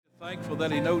Thankful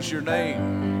that he knows your name.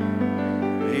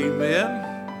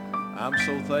 Amen. I'm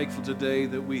so thankful today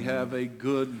that we have a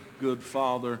good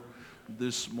Father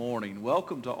this morning.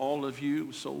 Welcome to all of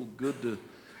you. So good to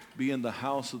be in the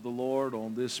house of the Lord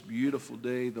on this beautiful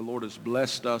day the Lord has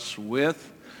blessed us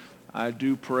with. I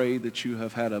do pray that you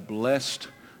have had a blessed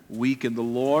week in the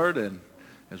Lord, and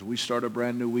as we start a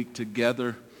brand new week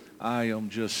together, I am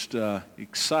just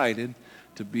excited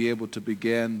to be able to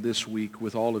begin this week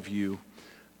with all of you.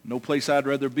 No place I'd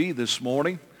rather be this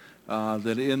morning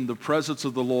than in the presence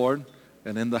of the Lord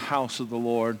and in the house of the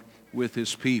Lord with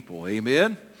his people.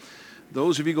 Amen.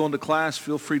 Those of you going to class,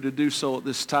 feel free to do so at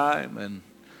this time, and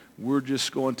we're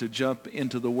just going to jump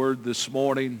into the Word this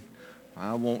morning.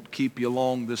 I won't keep you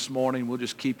long this morning. We'll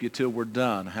just keep you till we're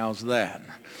done. How's that?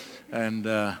 And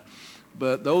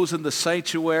but those in the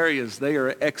sanctuary, as they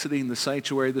are exiting the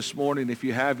sanctuary this morning, if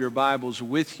you have your Bibles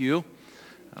with you,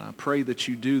 I pray that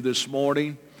you do this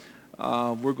morning.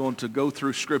 We're going to go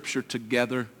through Scripture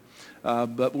together,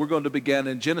 but we're going to begin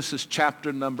in Genesis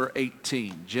chapter number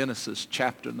 18. Genesis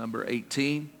chapter number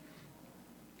 18.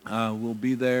 We'll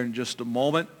be there in just a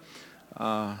moment.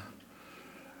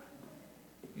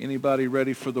 Anybody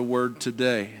ready for the word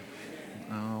today?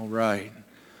 All right.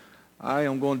 I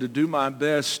am going to do my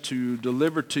best to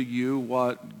deliver to you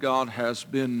what God has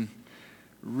been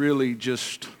really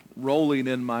just rolling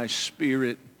in my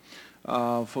spirit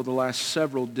for the last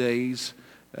several days,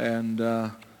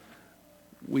 and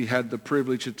we had the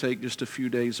privilege to take just a few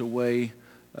days away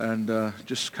and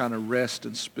just kind of rest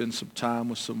and spend some time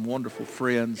with some wonderful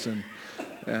friends and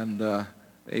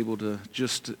able to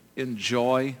just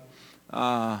enjoy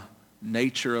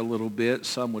nature a little bit.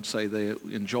 Some would say they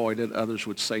enjoyed it, others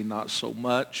would say not so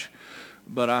much.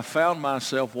 But I found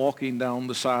myself walking down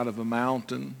the side of a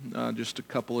mountain just a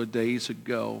couple of days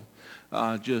ago,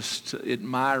 just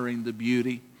admiring the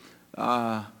beauty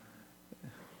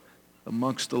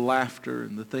amongst the laughter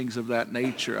and the things of that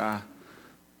nature. I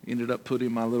ended up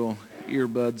putting my little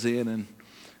earbuds in and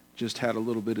just had a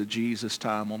little bit of Jesus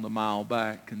time on the mile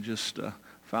back, and just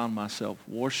found myself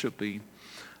worshiping,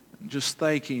 just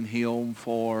thanking him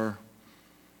for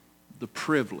the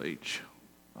privilege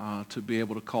to be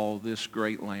able to call this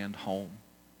great land home.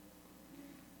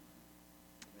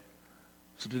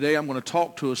 So today I'm going to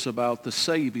talk to us about the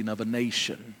saving of a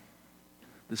nation.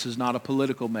 This is not a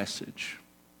political message.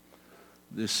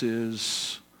 This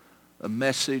is a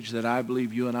message that I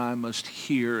believe you and I must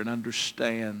hear and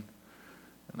understand.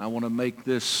 And I want to make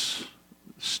this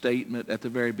statement at the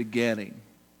very beginning.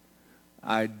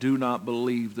 I do not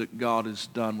believe that God is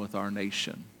done with our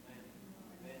nation.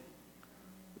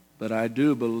 But I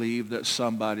do believe that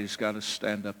somebody's got to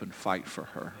stand up and fight for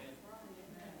her.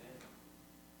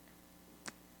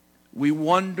 We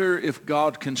wonder if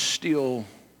God can still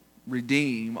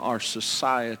redeem our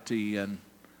society and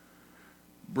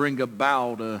bring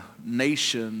about a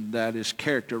nation that is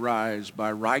characterized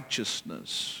by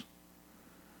righteousness.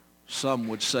 Some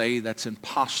would say that's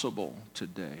impossible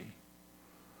today.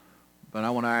 But I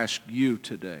want to ask you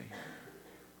today,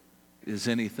 is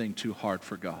anything too hard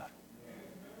for God?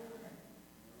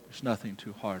 There's nothing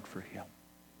too hard for him.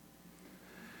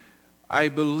 I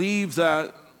believe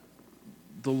that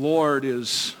the Lord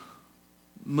is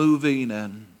moving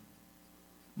in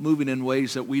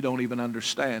ways that we don't even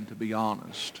understand, to be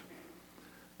honest.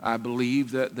 I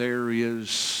believe that there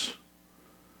is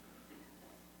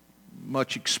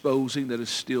much exposing that is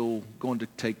still going to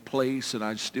take place, and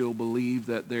I still believe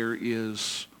that there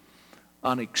is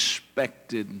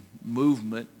unexpected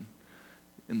movement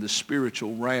in the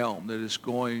spiritual realm that is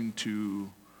going to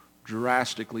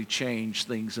drastically change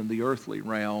things in the earthly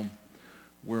realm,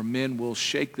 where men will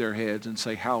shake their heads and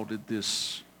say, how did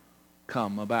this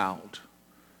come about?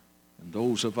 And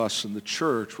those of us in the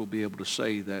church will be able to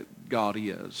say that God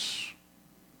is.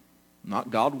 Not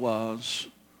God was,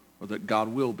 or that God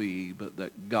will be, but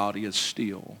that God is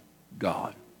still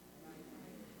God.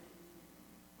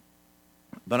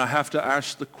 But I have to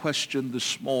ask the question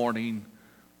this morning,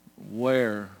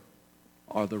 where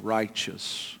are the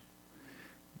righteous?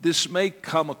 This may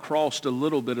come across a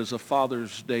little bit as a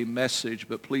Father's Day message,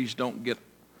 but please don't get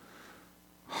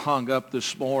hung up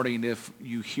this morning if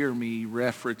you hear me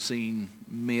referencing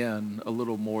men a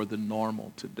little more than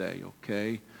normal today,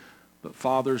 okay? But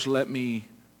fathers, let me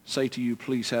say to you,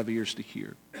 please have ears to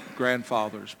hear.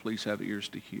 Grandfathers, please have ears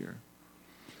to hear.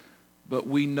 But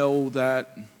we know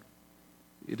that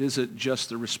it isn't just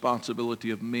the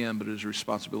responsibility of men, but it is the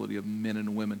responsibility of men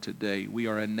and women today. We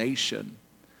are a nation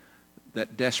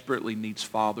that desperately needs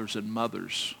fathers and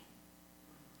mothers.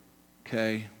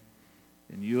 Okay?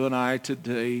 And you and I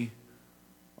today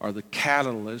are the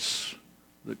catalysts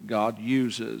that God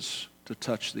uses to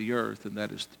touch the earth, and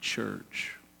that is the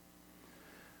church.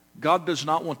 God does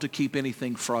not want to keep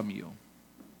anything from you.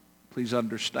 Please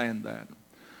understand that.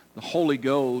 The Holy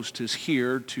Ghost is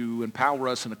here to empower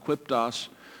us and equip us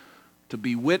to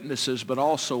be witnesses, but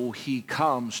also he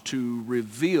comes to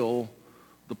reveal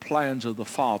the plans of the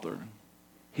Father.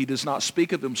 He does not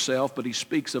speak of himself, but he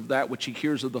speaks of that which he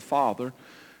hears of the Father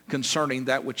concerning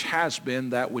that which has been,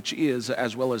 that which is,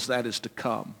 as well as that is to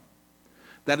come.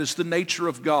 That is the nature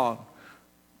of God,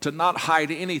 to not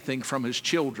hide anything from his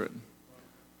children.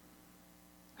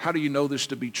 How do you know this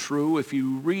to be true? If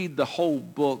you read the whole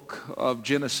book of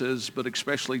Genesis, but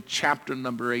especially chapter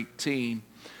number 18,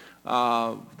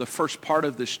 the first part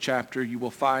of this chapter, you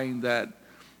will find that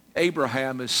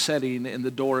Abraham is sitting in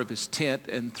the door of his tent,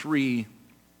 and 3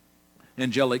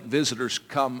 angelic visitors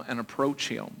come and approach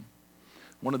him.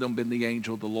 One of them being the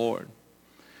angel of the Lord.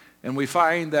 And we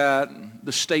find that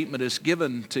the statement is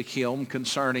given to him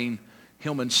concerning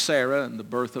him and Sarah and the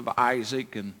birth of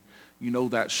Isaac, and you know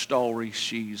that story.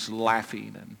 She's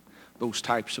laughing and those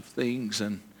types of things.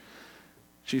 And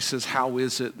she says, how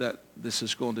is it that this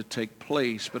is going to take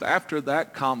place? But after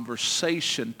that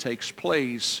conversation takes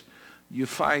place, you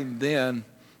find then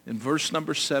in verse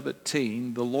number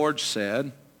 17, the Lord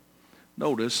said,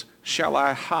 notice, shall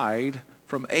I hide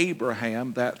from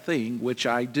Abraham that thing which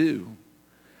I do?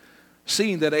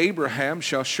 Seeing that Abraham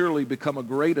shall surely become a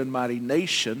great and mighty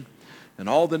nation, and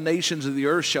all the nations of the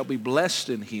earth shall be blessed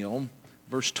in him.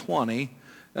 Verse 20,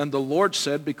 and the Lord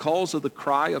said, because of the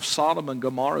cry of Sodom and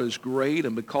Gomorrah is great,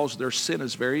 and because their sin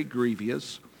is very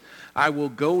grievous, I will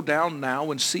go down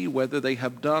now and see whether they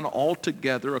have done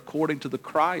altogether according to the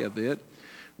cry of it,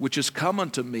 which is come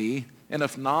unto me, and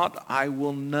if not, I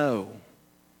will know.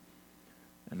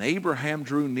 And Abraham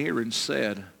drew near and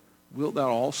said, wilt thou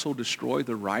also destroy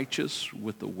the righteous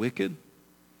with the wicked?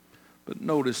 But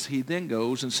notice he then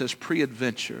goes and says,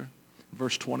 peradventure,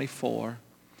 verse 24,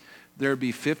 there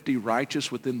be 50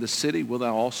 righteous within the city, will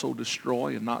thou also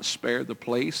destroy and not spare the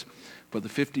place for the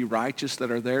 50 righteous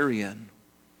that are therein?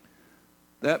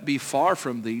 That be far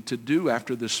from thee to do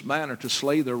after this manner, to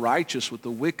slay the righteous with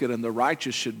the wicked, and the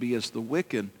righteous should be as the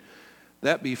wicked.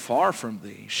 That be far from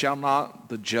thee. Shall not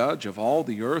the judge of all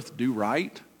the earth do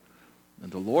right?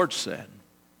 And the Lord said,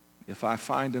 if I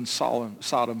find in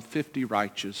Sodom 50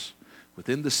 righteous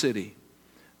within the city,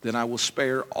 then I will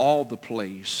spare all the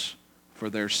place for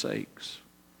their sakes.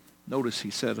 Notice he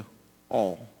said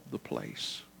all the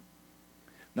place.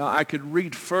 Now I could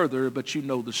read further, but you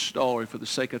know the story. For the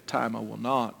sake of time I will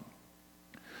not.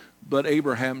 But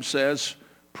Abraham says,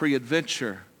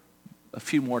 peradventure, a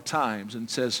few more times, and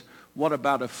says, what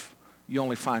about if you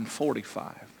only find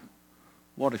 45?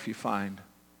 What if you find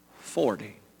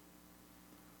 40?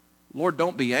 Lord,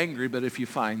 don't be angry, but if you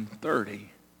find 30?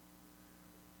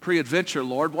 Peradventure,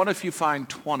 Lord, what if you find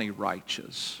 20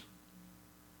 righteous?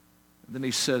 And then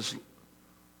he says,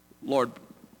 Lord,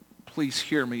 please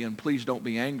hear me and please don't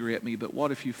be angry at me, but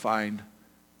what if you find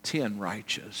 10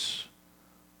 righteous?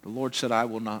 The Lord said, I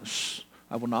will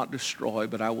not destroy,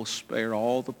 but I will spare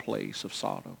all the place of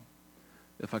Sodom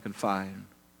if I can find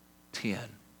 10.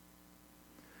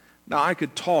 Now, I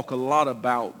could talk a lot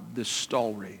about this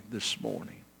story this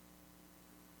morning,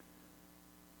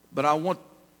 but I want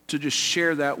to just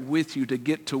share that with you to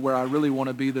get to where I really want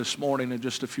to be this morning in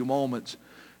just a few moments,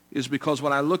 is because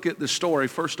when I look at the story,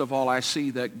 first of all, I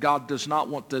see that God does not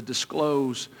want to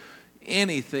disclose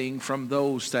anything from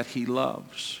those that he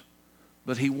loves,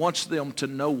 but he wants them to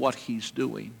know what he's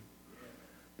doing.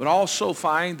 But also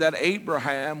find that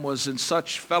Abraham was in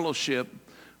such fellowship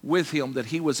with him that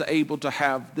he was able to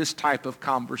have this type of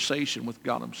conversation with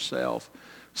God himself,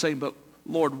 saying, but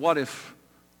Lord, what if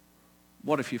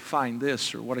you find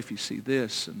this, or what if you see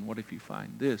this, and what if you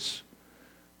find this?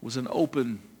 It was an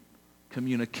open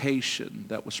communication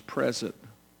that was present.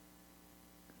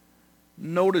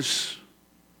 Notice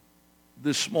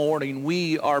this morning,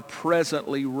 we are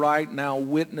presently right now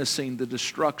witnessing the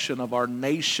destruction of our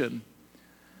nation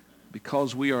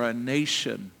because we are a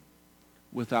nation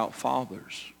without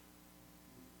fathers.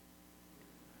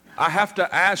 I have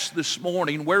to ask this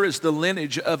morning, where is the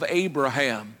lineage of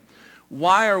Abraham?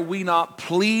 Why are we not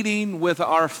pleading with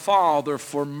our Father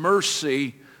for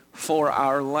mercy for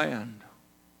our land?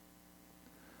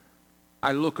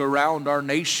 I look around our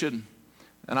nation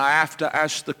and I have to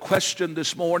ask the question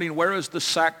this morning, where is the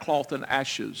sackcloth and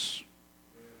ashes?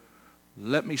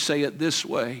 Let me say it this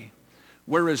way.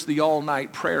 Where is the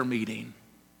all-night prayer meeting?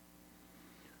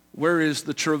 Where is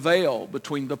the travail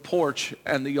between the porch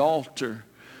and the altar?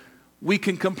 We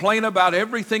can complain about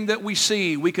everything that we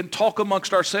see. We can talk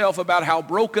amongst ourselves about how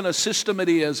broken a system it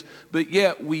is, but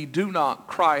yet we do not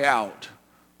cry out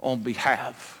on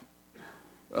behalf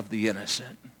of the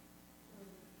innocent.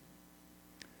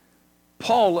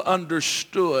 Paul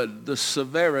understood the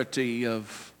severity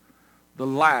of the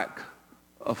lack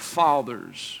of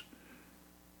fathers.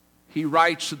 He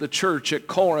writes to the church at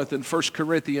Corinth in 1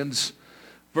 Corinthians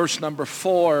verse number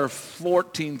 4,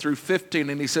 14 through 15,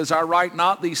 and he says, I write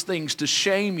not these things to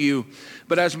shame you,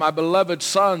 but as my beloved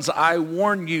sons, I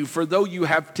warn you, for though you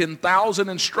have 10,000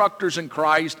 instructors in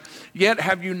Christ, yet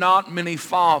have you not many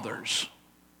fathers.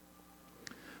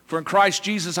 For in Christ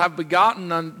Jesus I've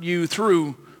begotten on you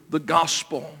through the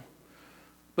gospel.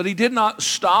 But he did not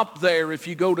stop there. If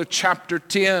you go to chapter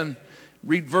 10,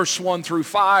 read verse 1 through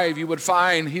 5, you would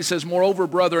find, he says, moreover,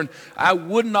 brethren, I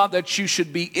would not that you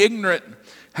should be ignorant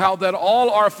how that all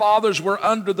our fathers were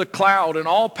under the cloud, and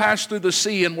all passed through the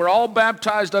sea, and were all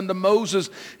baptized unto Moses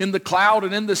in the cloud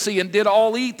and in the sea, and did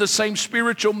all eat the same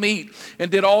spiritual meat, and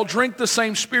did all drink the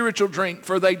same spiritual drink,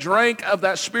 for they drank of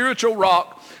that spiritual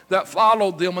rock that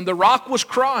followed them, and the rock was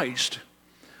Christ.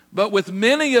 But with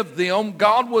many of them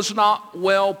God was not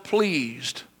well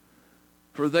pleased,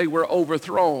 for they were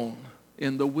overthrown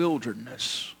in the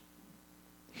wilderness.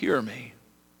 Hear me.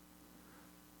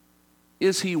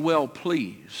 Is he well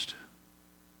pleased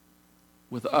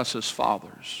with us as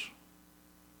fathers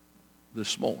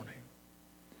this morning?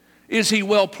 Is he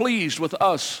well pleased with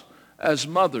us as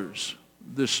mothers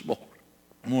this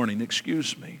morning?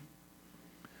 Excuse me.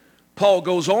 Paul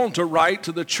goes on to write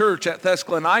to the church at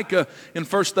Thessalonica in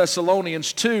 1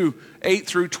 Thessalonians 2, 8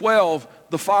 through 12,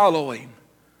 the following.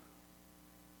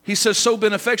 He says, so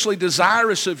been effectually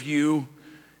desirous of you,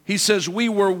 he says, we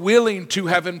were willing to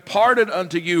have imparted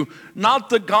unto you not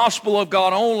the gospel of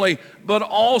God only, but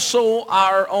also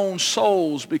our own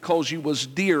souls, because you was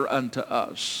dear unto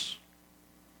us.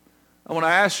 I want to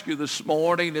ask you this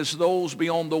morning, is those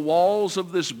beyond the walls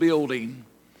of this building,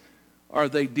 are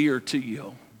they dear to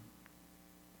you?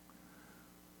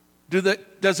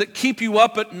 Does it keep you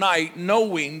up at night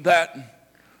knowing that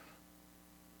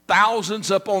thousands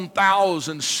upon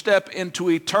thousands step into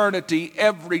eternity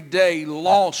every day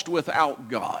lost without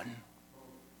God?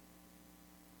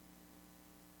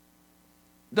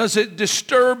 Does it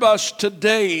disturb us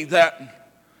today that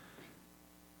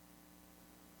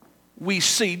we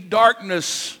see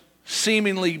darkness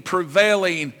seemingly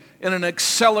prevailing in an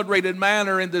accelerated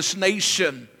manner in this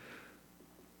nation,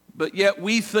 but yet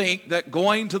we think that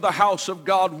going to the house of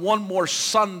God one more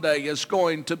Sunday is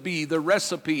going to be the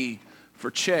recipe for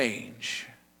change?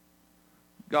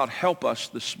 God, help us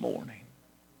this morning.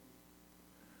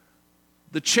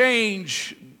 The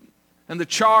change and the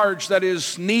charge that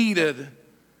is needed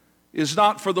is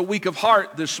not for the weak of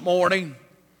heart this morning,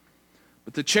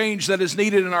 but the change that is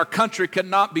needed in our country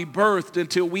cannot be birthed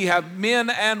until we have men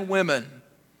and women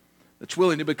that's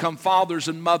willing to become fathers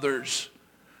and mothers,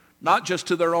 not just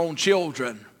to their own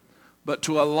children, but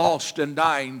to a lost and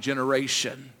dying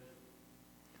generation.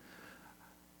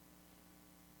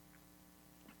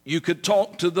 You could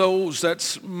talk to those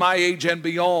that's my age and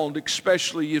beyond,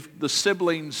 especially if the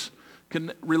siblings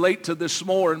can relate to this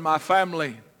more in my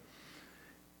family.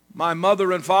 My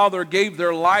mother and father gave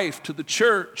their life to the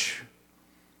church,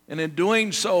 and in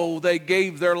doing so, they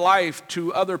gave their life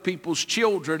to other people's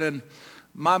children. And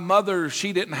my mother,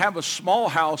 she didn't have a small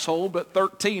household, but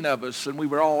 13 of us, and we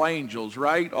were all angels,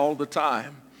 right, all the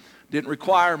time. Didn't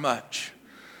require much.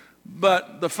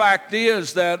 But the fact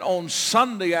is that on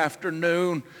Sunday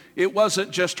afternoon, it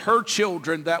wasn't just her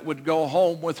children that would go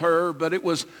home with her, but it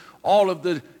was all of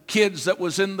the kids that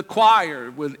was in the choir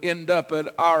would end up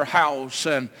at our house.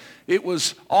 And it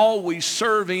was always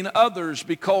serving others,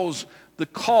 because the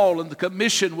call and the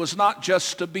commission was not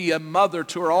just to be a mother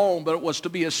to her own, but it was to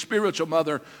be a spiritual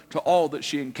mother to all that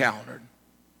she encountered.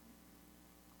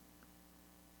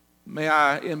 May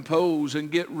I impose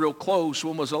and get real close?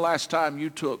 When was the last time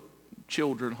you took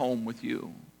children home with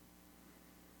you?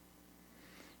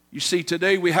 You see,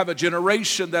 today we have a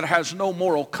generation that has no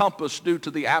moral compass due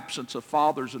to the absence of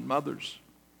fathers and mothers.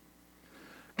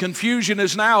 Confusion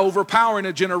is now overpowering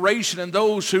a generation, and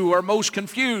those who are most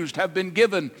confused have been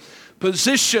given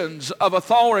positions of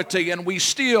authority, and we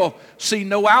still see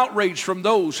no outrage from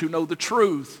those who know the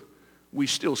truth. We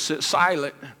still sit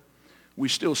silent. We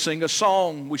still sing a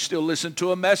song. We still listen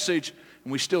to a message,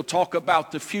 and we still talk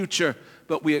about the future,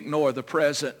 but we ignore the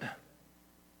present.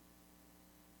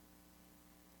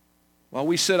 While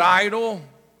we sit idle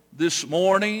this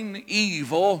morning,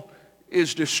 evil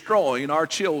is destroying our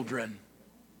children.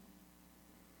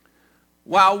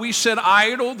 While we sit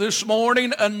idle this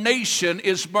morning, a nation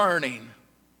is burning.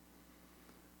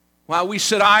 While we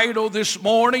sit idle this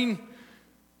morning,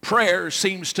 prayer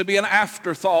seems to be an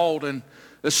afterthought, and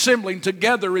assembling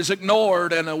together is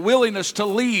ignored, and a willingness to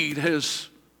lead is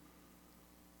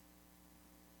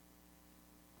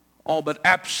all but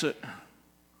absent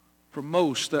for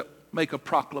most that make a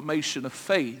proclamation of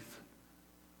faith,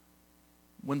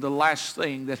 when the last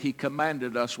thing that he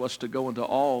commanded us was to go into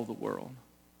all the world.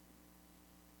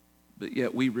 But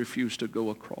yet we refuse to go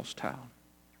across town.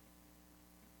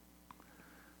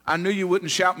 I knew you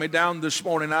wouldn't shout me down this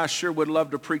morning. I sure would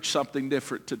love to preach something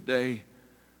different today.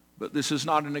 But this is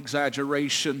not an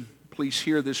exaggeration. Please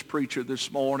hear this preacher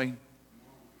this morning.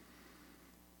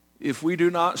 If we do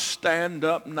not stand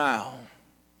up now,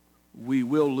 we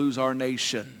will lose our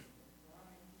nation.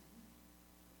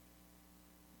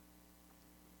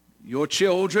 Your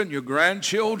children, your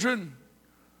grandchildren,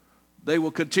 they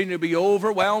will continue to be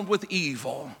overwhelmed with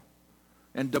evil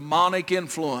and demonic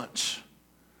influence.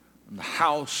 And the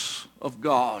house of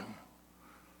God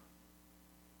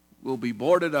will be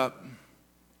boarded up,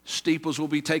 steeples will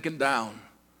be taken down,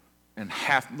 and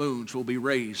half moons will be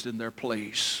raised in their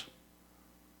place.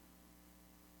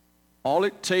 All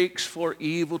it takes for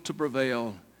evil to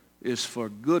prevail is for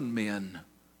good men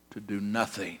to do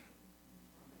nothing.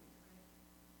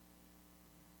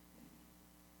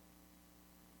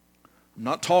 I'm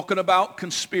not talking about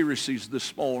conspiracies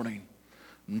this morning.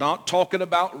 I'm not talking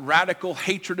about radical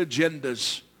hatred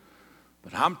agendas.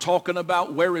 But I'm talking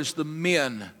about where is the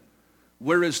men,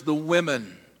 where is the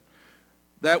women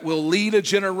that will lead a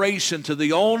generation to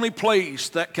the only place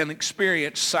that can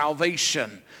experience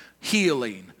salvation,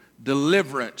 healing,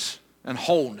 deliverance, and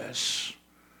wholeness.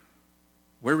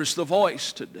 Where is the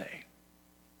voice today?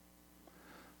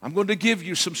 I'm going to give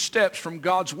you some steps from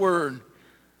God's Word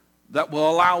that will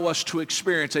allow us to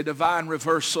experience a divine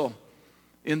reversal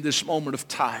in this moment of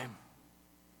time.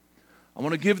 I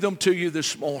want to give them to you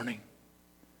this morning.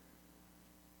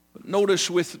 But notice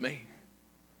with me,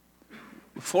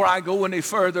 before I go any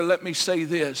further, let me say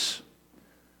this.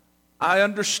 I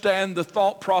understand the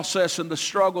thought process and the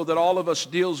struggle that all of us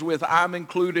deals with. I'm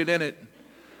included in it.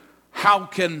 How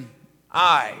can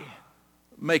I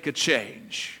make a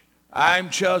change? I'm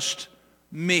just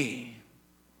me.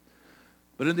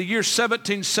 But in the year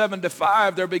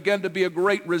 1775, there began to be a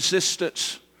great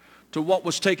resistance to what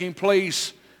was taking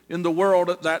place in the world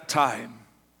at that time.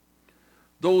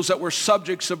 Those that were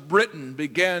subjects of Britain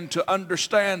began to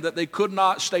understand that they could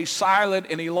not stay silent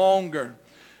any longer,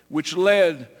 which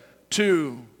led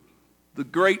to the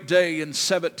great day in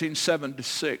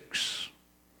 1776.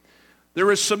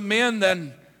 There is some men that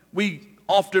we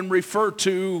often refer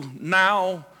to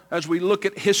now as we look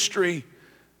at history,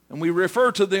 and we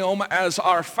refer to them as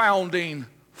our founding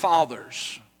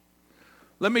fathers.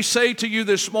 Let me say to you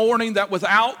this morning that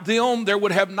without them, there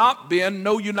would have not been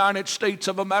no United States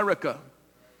of America.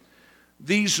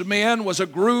 These men was a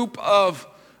group of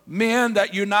men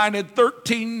that united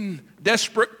 13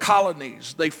 desperate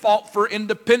colonies. They fought for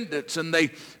independence, and they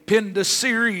penned a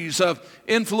series of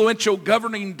influential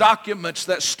governing documents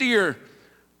that steer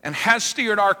and has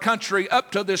steered our country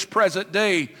up to this present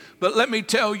day. But let me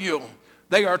tell you,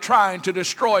 they are trying to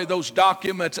destroy those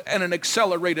documents in an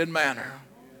accelerated manner.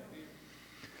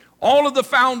 All of the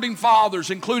founding fathers,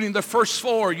 including the first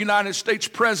 4 United States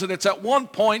presidents, at one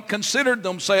point considered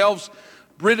themselves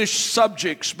British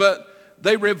subjects, but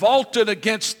they revolted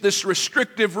against this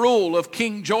restrictive rule of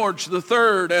King George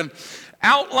III and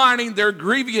outlining their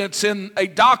grievance in a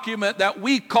document that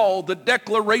we call the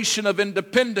Declaration of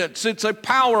Independence. It's a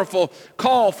powerful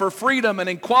call for freedom and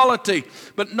equality.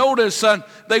 But notice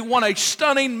they won a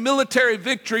stunning military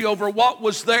victory over what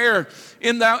was there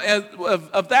in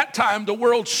of that time, the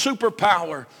world's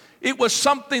superpower. It was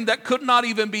something that could not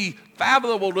even be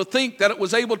fathomable to think that it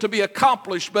was able to be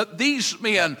accomplished. But these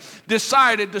men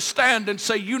decided to stand and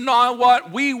say, you know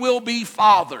what? We will be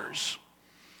fathers.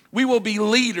 We will be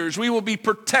leaders. We will be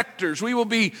protectors. We will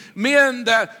be men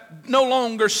that no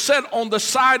longer sit on the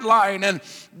sideline. And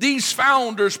these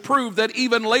founders proved that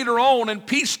even later on in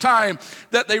peacetime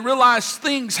that they realized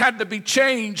things had to be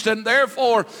changed. And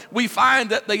therefore, we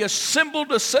find that they assembled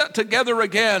to set together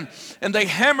again. And they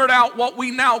hammered out what we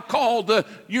now call the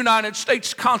United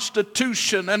States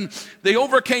Constitution. And they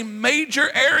overcame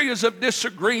major areas of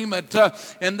disagreement.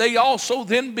 And they also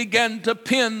then began to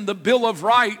pen the Bill of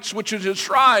Rights, which is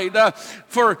enshrined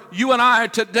for you and I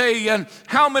today. And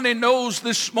how many knows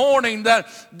this morning that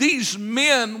these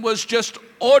men was just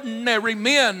ordinary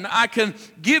men? I can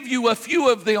give you a few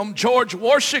of them. George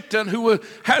Washington, who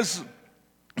has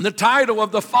the title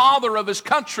of the father of his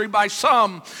country by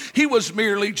some. He was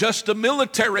merely just a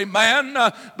military man,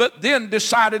 but then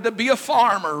decided to be a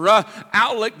farmer.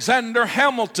 Alexander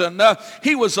Hamilton,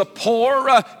 he was a poor,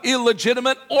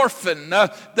 illegitimate orphan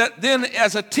that then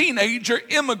as a teenager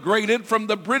immigrated from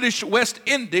the British West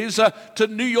Indies to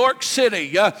New York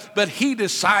City. But he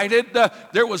decided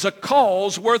there was a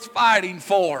cause worth fighting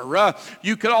for.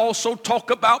 You could also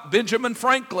talk about Benjamin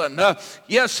Franklin.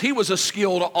 Yes, he was a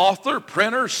skilled author,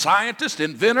 printer, scientist,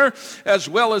 inventor, as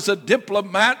well as a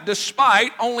diplomat,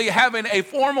 despite only having a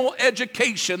formal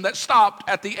education that stopped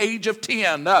at the age of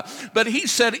 10. But he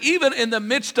said, even in the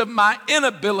midst of my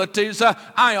inabilities,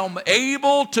 I am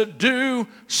able to do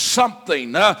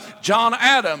something. John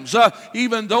Adams,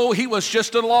 even though he was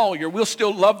just a lawyer, we'll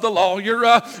still love the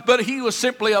lawyer, but he was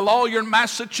simply a lawyer in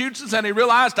Massachusetts, and he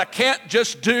realized, I can't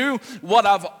just do what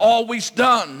I've always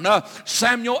done.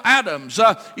 Samuel Adams,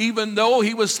 even though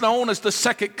he was known as the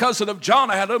second cousin of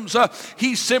John Adams,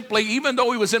 he simply, even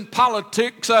though he was in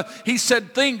politics, he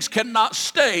said things cannot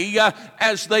stay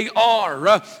as they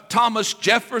are. Thomas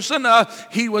Jefferson,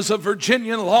 he was a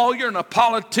Virginian lawyer and a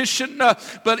politician,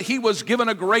 but he was given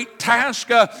a great task,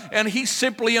 and he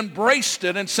simply embraced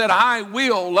it and said, I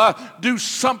will do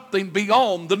something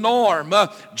beyond the norm.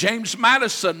 James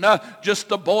Madison,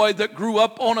 just a boy that grew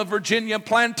up on a Virginia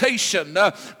plantation,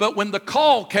 but when the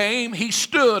call came, he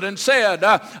stood and said,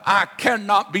 I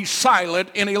cannot be silent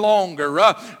any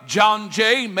longer. John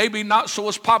Jay, maybe not so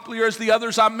as popular as the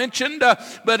others I mentioned,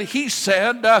 but he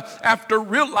said, after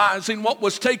realizing what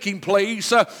was taking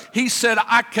place, he said,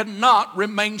 I cannot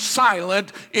remain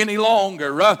silent any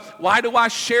longer. Why do I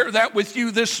share that with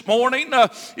you this morning?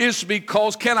 Is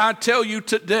because, can I tell you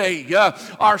today,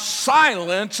 our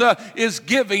silence is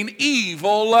giving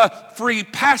evil free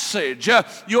passage.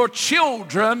 Your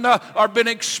children are being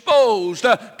exposed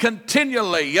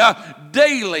continually,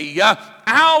 daily,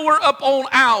 hour upon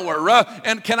hour,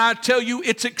 and can I tell you,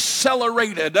 it's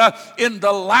accelerated in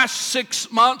the last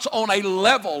 6 months on a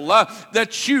level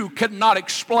that you cannot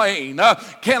explain.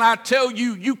 Can I tell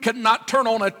you, you cannot turn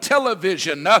on a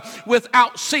television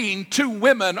without seeing two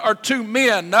women or two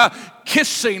men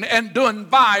kissing and doing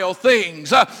vile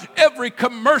things. Every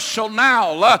commercial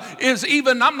now is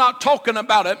even, I'm not talking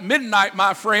about at midnight,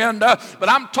 my friend, but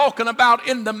I'm talking about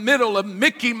in the middle of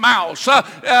Mickey Mouse.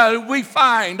 We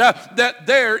find that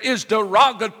there is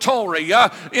derogatory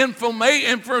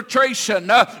infiltration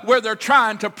where they're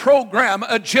trying to program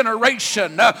a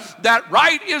generation that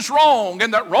right is wrong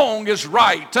and that wrong is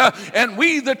right. And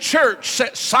we, the church,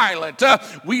 sit silent.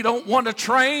 We don't want to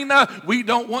train. We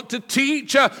don't want to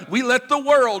teach. We let the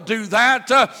world do that,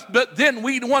 but then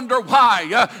we wonder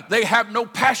why they have no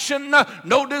passion,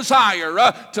 no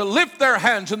desire to lift their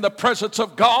hands in the presence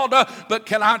of God. But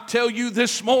can I tell you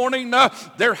this morning,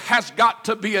 there has got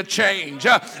to be a change.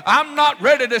 I'm not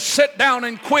ready to sit down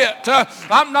and quit.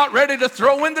 I'm not ready to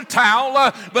throw in the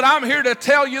towel, but I'm here to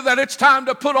tell you that it's time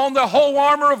to put on the whole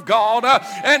armor of God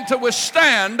and to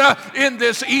withstand in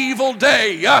this evil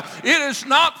day. It is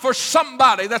not for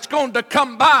somebody that's going to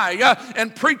come by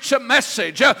and preach a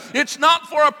message. It's not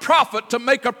for a prophet to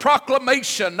make a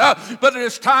proclamation, but it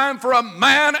is time for a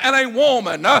man and a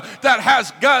woman that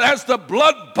has the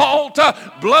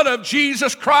blood-bought blood of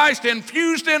Jesus Christ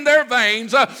infused in their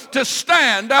veins to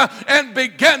stand and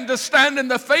begin to stand in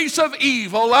the face of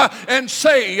evil and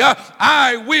say,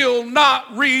 I will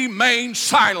not remain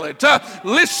silent.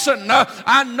 Listen,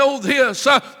 I know this.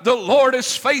 The Lord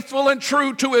is faithful and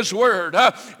true to his word.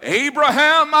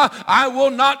 Abraham, I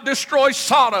will not destroy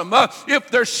Sodom if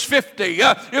there's 50,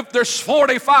 if there's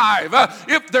 45,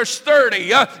 if there's 30,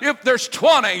 if there's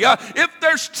 20, if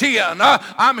there's 10.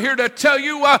 I'm here to tell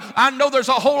you, I know there's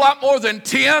a whole lot more than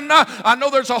 10. I know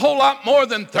there's a whole lot more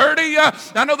than 30.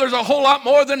 I know there's a whole lot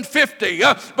more than 50.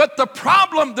 But the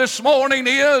problem this morning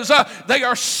is they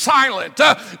are silent.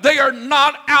 They are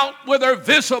not out where they're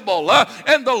visible.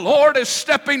 And the Lord is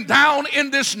stepping down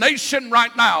in this nation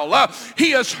right now.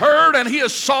 He has heard and he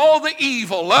has saw the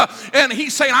evil. And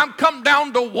he's saying, I'm come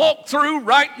down to walk through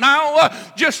right now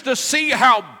just to see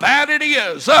how bad it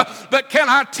is. But can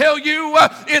I tell you,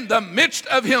 in the midst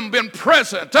of him being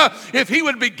present, if he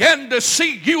would begin to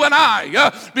see you and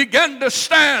I begin to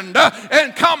stand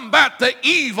and combat the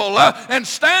evil and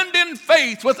stand in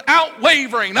faith without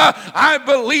wavering, I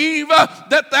believe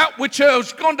that which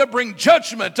is going to bring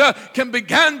judgment can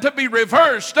begin to be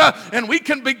reversed, and we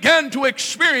can begin to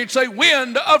experience a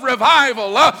wind of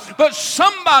revival. But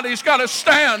somebody's got to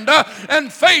stand stand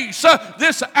and face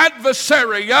this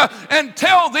adversary and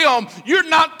tell them, you're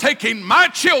not taking my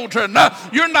children,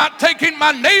 you're not taking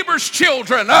my neighbor's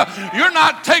children, you're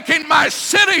not taking my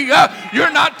city,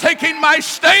 you're not taking my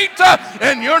state,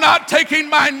 and you're not taking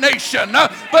my nation.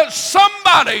 But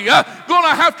somebody going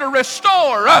to have to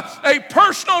restore a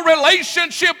personal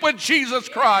relationship with Jesus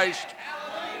Christ.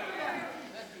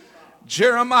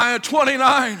 Jeremiah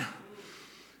 29.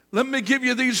 Let me give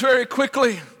you these very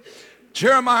quickly.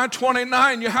 Jeremiah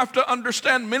 29, you have to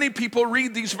understand, many people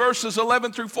read these verses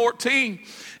 11 through 14,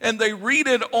 and they read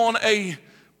it on a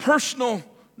personal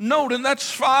note, and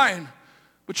that's fine.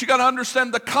 But you got to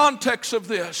understand the context of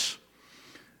this.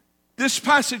 This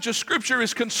passage of Scripture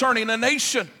is concerning a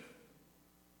nation.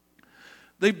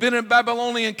 They've been in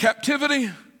Babylonian captivity,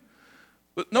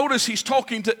 but notice he's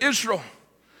talking to Israel.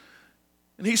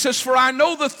 And he says, for I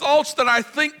know the thoughts that I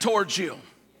think towards you.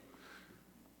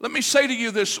 Let me say to you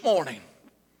this morning,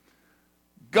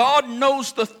 God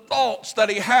knows the thoughts that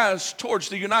he has towards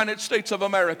the United States of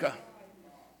America.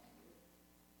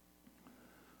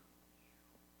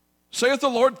 Saith the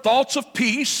Lord, thoughts of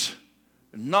peace,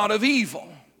 not of evil,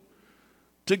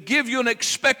 to give you an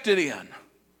expected end.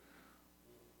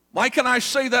 Why can I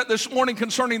say that this morning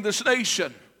concerning this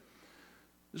nation?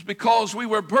 It's because we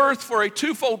were birthed for a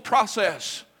twofold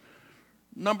process.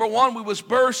 Number one, we was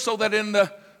birthed so that in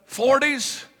the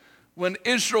 40s, when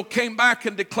Israel came back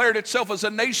and declared itself as a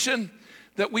nation,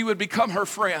 that we would become her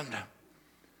friend.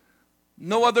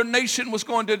 No other nation was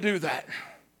going to do that.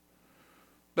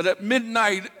 But at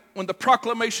midnight, when the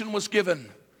proclamation was given,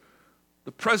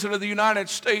 the President of the United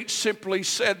States simply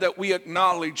said that we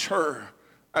acknowledge her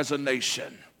as a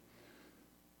nation.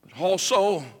 But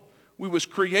also, we was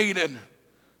created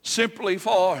simply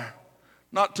for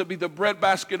not to be the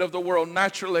breadbasket of the world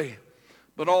naturally,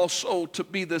 but also to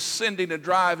be the sending and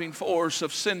driving force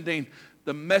of sending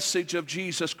the message of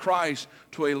Jesus Christ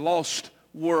to a lost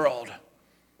world.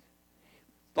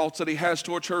 Thoughts that he has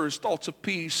towards her is thoughts of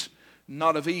peace,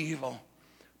 not of evil,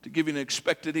 to give you an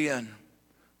expected end.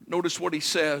 Notice what he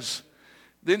says.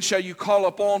 Then shall you call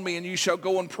upon me, and you shall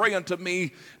go and pray unto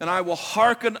me, and I will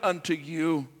hearken unto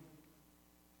you.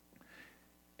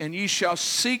 And ye shall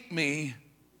seek me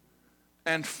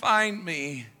and find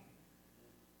me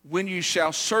when you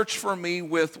shall search for me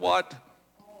with what?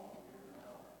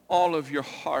 All of your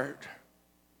heart.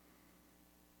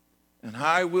 And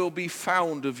I will be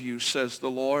found of you, says the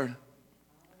Lord.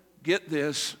 Get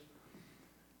this.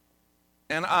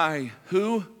 And I,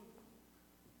 who?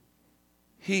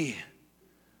 He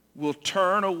will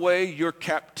turn away your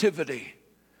captivity.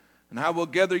 And I will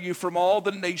gather you from all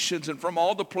the nations and from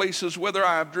all the places whither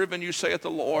I have driven you, saith the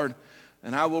Lord.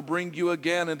 And I will bring you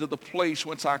again into the place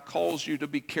whence I caused you to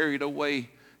be carried away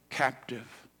captive.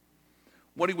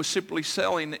 What he was simply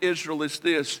telling Israel is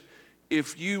this: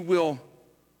 if you will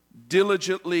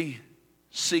diligently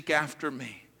seek after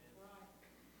me,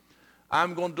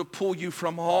 I'm going to pull you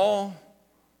from all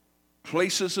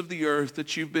places of the earth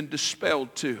that you've been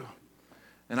dispelled to.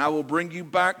 And I will bring you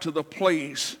back to the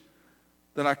place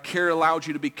that I allowed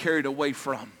you to be carried away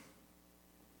from.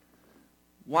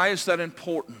 Why is that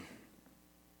important?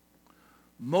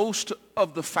 Most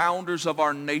of the founders of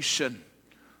our nation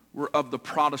were of the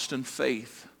Protestant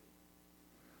faith.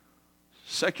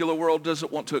 Secular world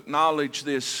doesn't want to acknowledge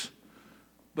this,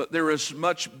 but there is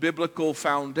much biblical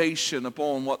foundation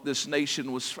upon what this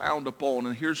nation was found upon.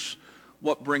 And here's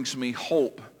what brings me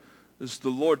hope. As the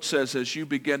Lord says, as you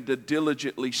begin to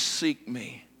diligently seek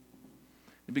me,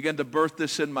 you begin to birth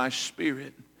this in my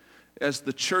spirit. As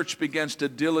the church begins to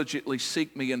diligently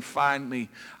seek me and find me,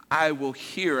 I will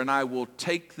hear and I will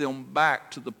take them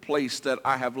back to the place that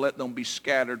I have let them be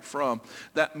scattered from.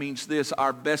 That means this: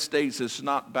 our best days is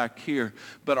not back here,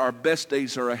 but our best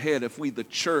days are ahead if we, the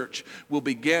church, will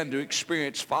begin to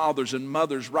experience fathers and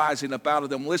mothers rising up out of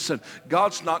them. Listen,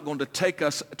 God's not going to take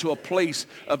us to a place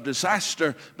of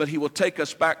disaster, but he will take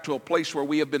us back to a place where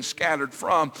we have been scattered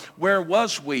from. Where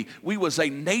was we? We was a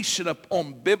nation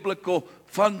upon biblical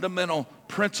fundamental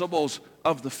principles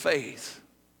of the faith.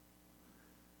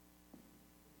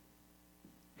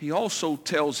 He also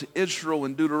tells Israel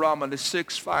in Deuteronomy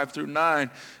 6, 5 through 9,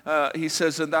 he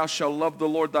says, and thou shalt love the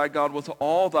Lord thy God with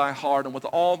all thy heart and with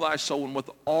all thy soul and with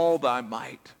all thy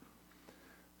might.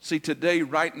 See, today,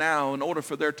 right now, in order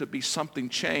for there to be something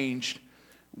changed,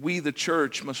 we, the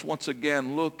church, must once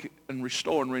again look and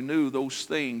restore and renew those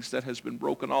things that has been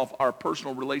broken off. Our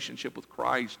personal relationship with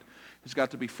Christ has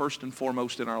got to be first and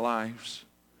foremost in our lives.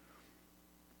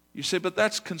 You say, but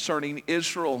that's concerning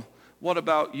Israel. What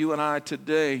about you and I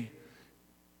today?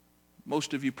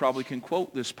 Most of you probably can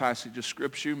quote this passage of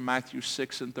Scripture, Matthew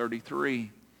 6 and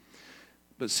 33.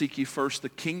 But seek ye first the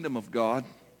kingdom of God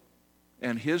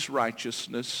and his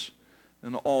righteousness,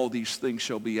 and all these things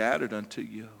shall be added unto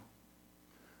you.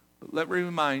 But let me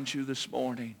remind you this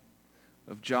morning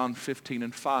of John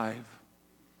 15:5.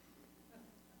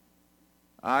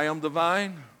 I am the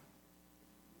vine,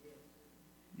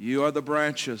 you are the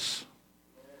branches.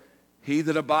 He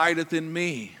that abideth in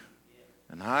me,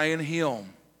 and I in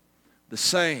him, the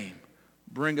same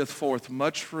bringeth forth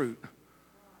much fruit.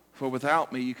 For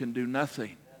without me you can do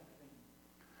nothing.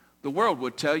 The world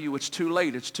would tell you it's too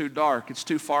late, it's too dark, it's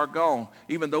too far gone.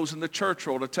 Even those in the church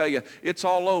world will tell you it's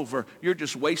all over. You're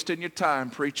just wasting your time,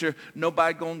 preacher.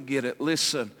 Nobody gonna get it.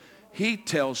 Listen, he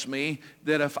tells me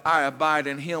that if I abide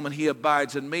in him and he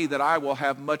abides in me, that I will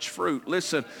have much fruit.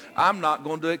 Listen, I'm not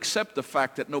going to accept the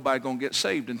fact that nobody's going to get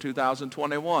saved in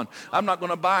 2021. I'm not going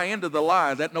to buy into the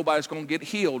lie that nobody's going to get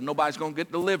healed, nobody's going to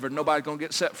get delivered, nobody's going to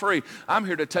get set free. I'm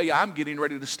here to tell you I'm getting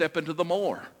ready to step into the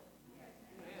more.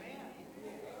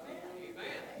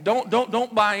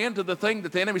 Don't buy into the thing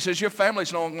that the enemy says your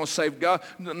family's not going to save God,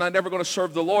 not never going to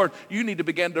serve the Lord. You need to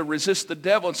begin to resist the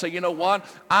devil and say, you know what?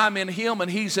 I'm in him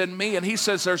and he's in me, and he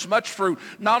says there's much fruit.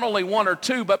 Not only one or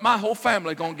two, but my whole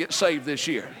family going to get saved this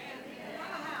year.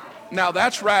 Now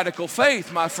that's radical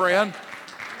faith, my friend.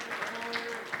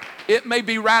 It may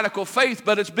be radical faith,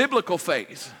 but it's biblical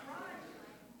faith.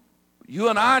 You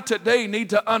and I today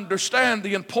need to understand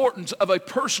the importance of a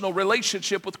personal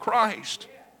relationship with Christ.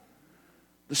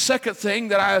 The second thing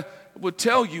that I would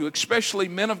tell you, especially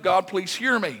men of God, please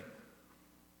hear me.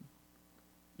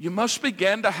 You must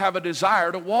begin to have a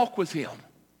desire to walk with him.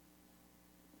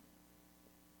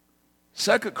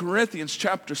 2 Corinthians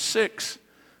chapter 6,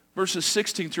 verses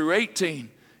 16 through 18.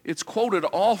 It's quoted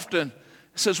often.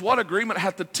 It says, what agreement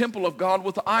hath the temple of God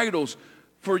with idols?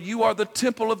 For you are the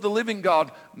temple of the living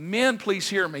God. Men, please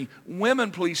hear me.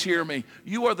 Women, please hear me.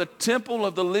 You are the temple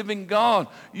of the living God.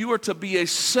 You are to be a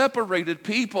separated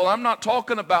people. I'm not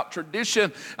talking about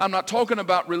tradition. I'm not talking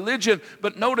about religion.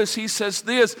 But notice he says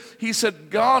this. He said,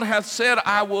 God hath said,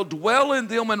 I will dwell in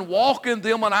them and walk in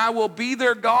them, and I will be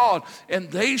their God,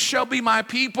 and they shall be my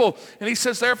people. And he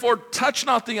says, therefore, touch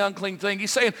not the unclean thing.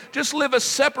 He's saying, just live a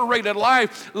separated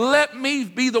life. Let me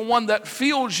be the one that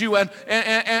fills you and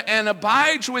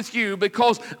abides with you,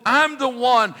 because I'm the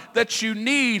one that you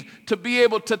need to be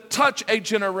able to touch a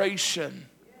generation.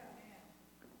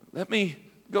 Let me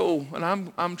go,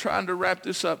 and I'm trying to wrap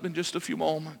this up in just a few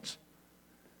moments.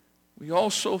 We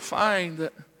also find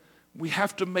that we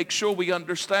have to make sure we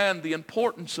understand the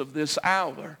importance of this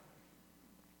hour.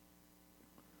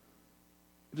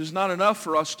 It is not enough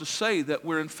for us to say that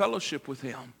we're in fellowship with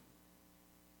him.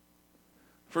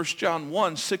 1 John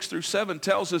 1, 6 through 7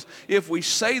 tells us, if we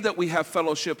say that we have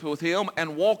fellowship with him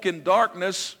and walk in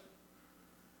darkness,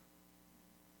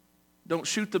 don't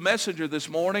shoot the messenger this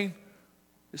morning.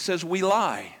 It says we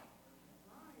lie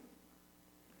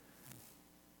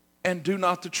and do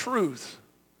not the truth.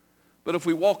 But if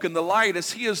we walk in the light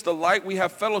as he is the light, we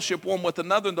have fellowship one with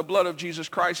another, and the blood of Jesus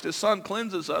Christ, his son,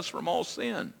 cleanses us from all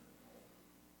sin.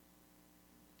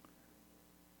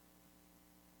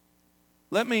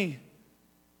 Let me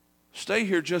stay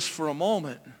here just for a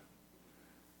moment.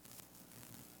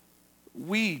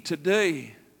 We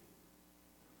today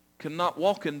cannot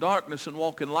walk in darkness and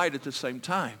walk in light at the same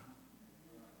time.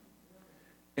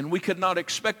 And we could not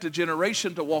expect a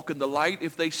generation to walk in the light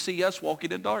if they see us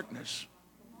walking in darkness.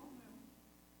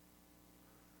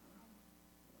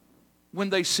 When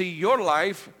they see your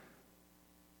life,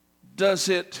 does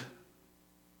it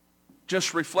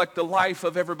just reflect the life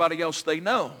of everybody else they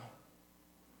know?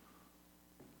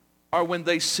 Or when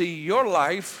they see your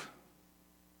life,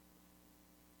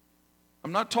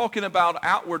 I'm not talking about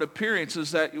outward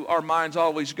appearances that our minds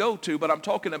always go to, but I'm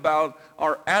talking about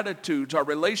our attitudes, our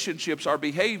relationships, our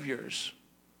behaviors.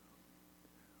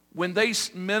 When they,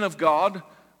 men of God,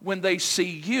 when they see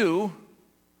you,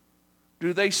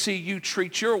 do they see you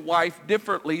treat your wife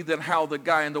differently than how the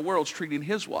guy in the world's treating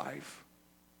his wife?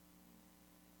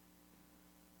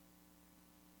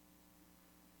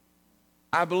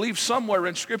 I believe somewhere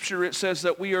in Scripture it says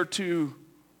that we are to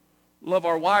love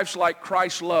our wives like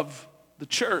Christ loved the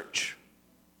church.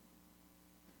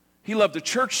 He loved the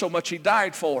church so much he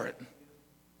died for it.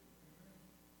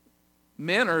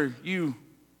 Men, are you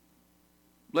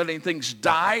letting things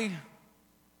die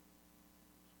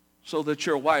so that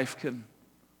your wife can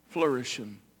flourish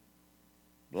and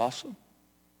blossom?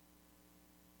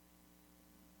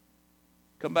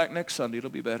 Come back next Sunday, it'll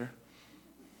be better.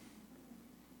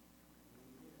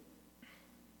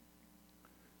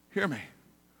 Hear me.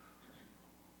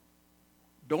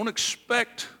 Don't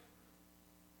expect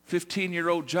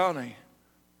 15-year-old Johnny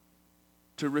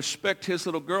to respect his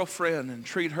little girlfriend and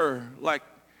treat her like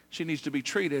she needs to be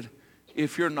treated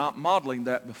if you're not modeling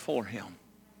that before him.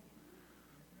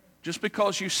 Just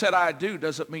because you said I do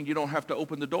doesn't mean you don't have to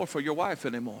open the door for your wife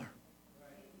anymore.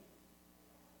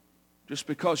 Just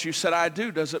because you said I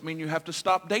do doesn't mean you have to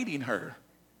stop dating her.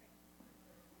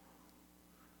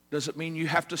 Doesn't mean you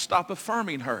have to stop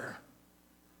affirming her.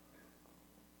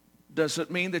 Doesn't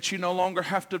mean that you no longer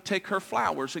have to take her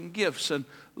flowers and gifts and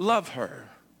love her.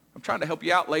 I'm trying to help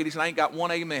you out, ladies, and I ain't got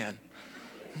one amen.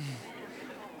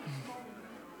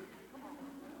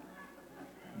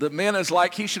 The men is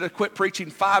like he should have quit preaching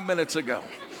 5 minutes ago.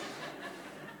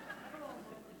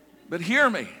 But hear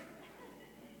me.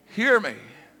 Hear me.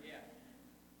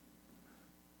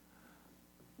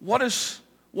 What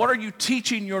are you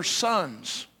teaching your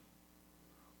sons?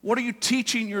 What are you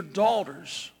teaching your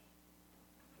daughters?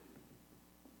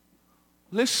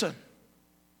 Listen,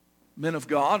 men of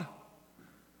God.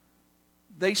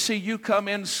 They see you come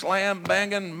in slam,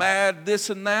 banging, mad, this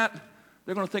and that.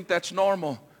 They're going to think that's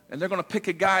normal. And they're going to pick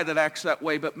a guy that acts that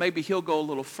way, but maybe he'll go a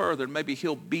little further. Maybe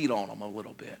he'll beat on them a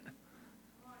little bit.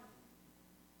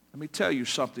 Let me tell you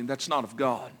something. That's not of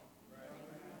God.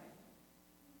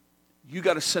 You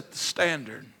got to set the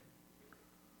standard.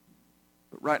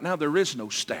 But right now there is no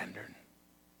standard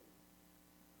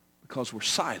because we're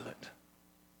silent.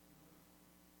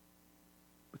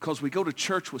 Because we go to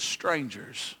church with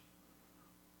strangers.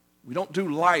 We don't do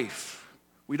life.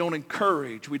 We don't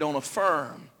encourage. We don't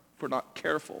affirm. If we're not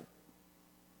careful.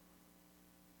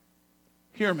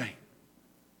 Hear me.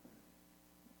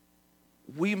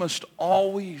 We must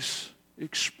always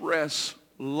express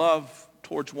love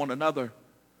towards one another,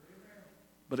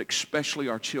 but especially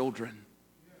our children.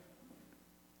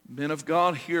 Men of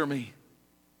God, hear me.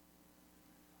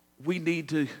 We need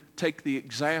to take the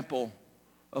example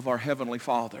of our Heavenly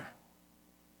Father.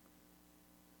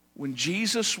 When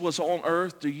Jesus was on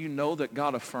earth, do you know that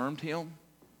God affirmed him?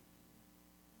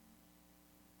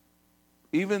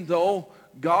 Even though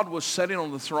God was sitting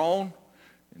on the throne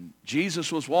and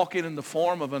Jesus was walking in the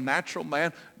form of a natural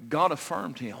man, God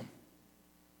affirmed him.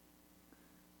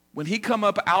 When he come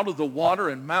up out of the water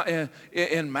in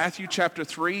Matthew chapter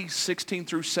 3, 16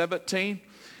 through 17,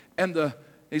 and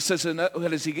he says, and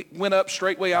as he went up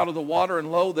straightway out of the water,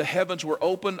 and lo, the heavens were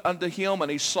opened unto him,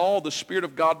 and he saw the Spirit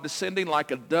of God descending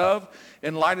like a dove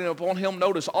and lighting upon him.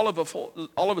 Notice all of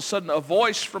a sudden a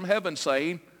voice from heaven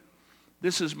saying,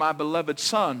 "This is my beloved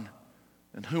Son,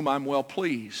 in whom I'm well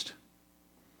pleased."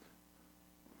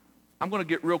 I'm going to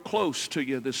get real close to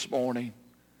you this morning.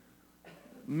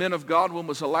 Men of God, when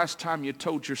was the last time you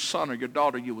told your son or your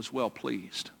daughter you was well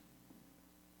pleased?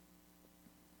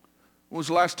 When was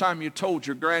the last time you told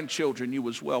your grandchildren you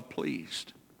was well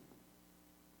pleased?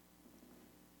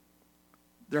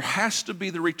 There has to be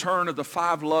the return of the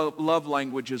 5 love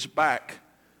languages back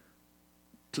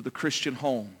to the Christian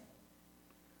home.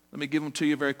 Let me give them to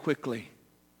you very quickly.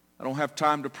 I don't have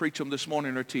time to preach them this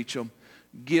morning or teach them.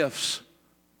 Gifts,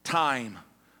 time,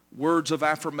 words of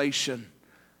affirmation,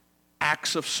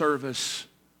 acts of service,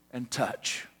 and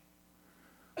touch.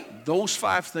 Those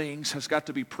 5 things has got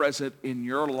to be present in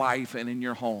your life and in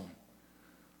your home.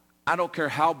 I don't care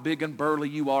how big and burly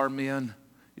you are, men.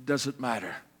 It doesn't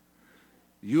matter.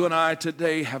 You and I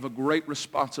today have a great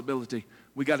responsibility.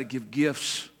 We got to give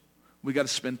gifts. We got to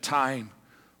spend time.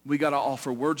 We got to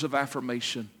offer words of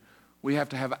affirmation. We have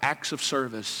to have acts of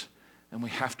service. And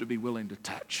we have to be willing to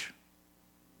touch.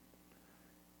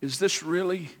 Is this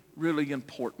really, really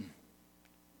important?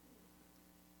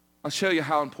 I'll show you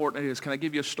how important it is. Can I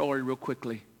give you a story real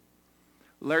quickly?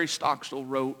 Larry Stockstill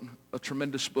wrote a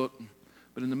tremendous book,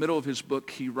 but in the middle of his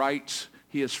book, he writes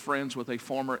he is friends with a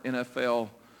former NFL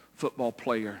football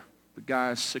player. The guy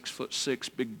is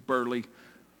 6'6", big burly,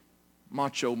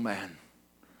 macho man.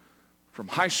 From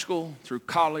high school through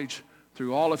college,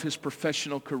 through all of his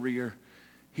professional career,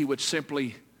 he would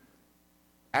simply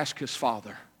ask his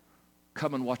father,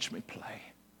 "Come and watch me play.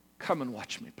 Come and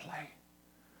watch me play."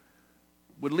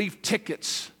 Would leave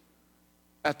tickets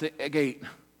at the gate.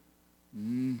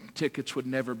 Tickets would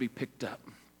never be picked up.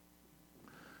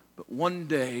 But one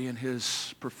day in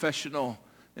his professional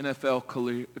NFL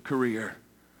career,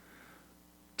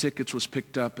 tickets was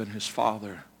picked up and his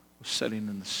father was sitting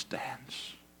in the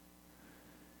stands.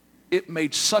 It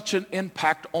made such an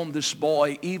impact on this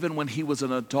boy, even when he was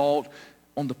an adult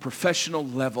on the professional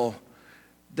level,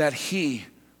 that he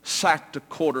sacked a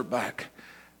quarterback,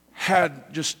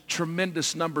 had just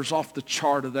tremendous numbers off the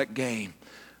chart of that game.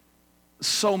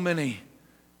 So many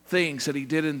things that he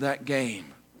did in that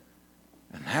game.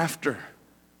 And after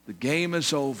the game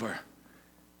is over,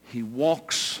 he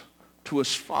walks to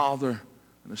his father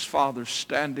And his father's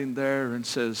standing there and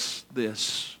says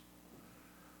this,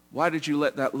 "Why did you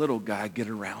let that little guy get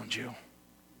around you?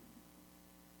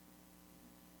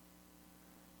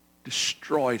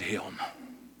 Destroyed him.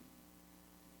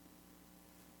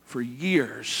 For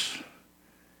years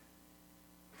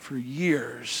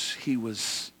he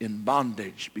was in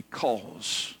bondage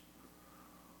because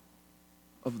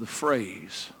of the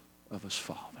phrase of his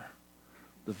father.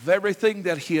 The very thing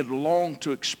that he had longed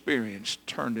to experience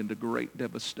turned into great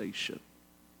devastation.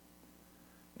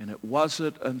 And it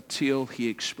wasn't until he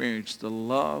experienced the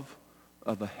love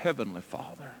of a heavenly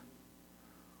Father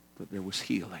that there was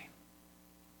healing.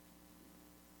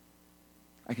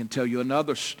 I can tell you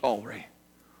another story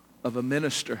of a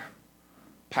minister,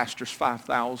 pastors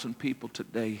 5,000 people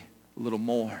today, a little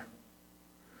more.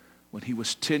 When he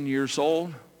was 10 years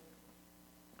old,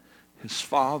 his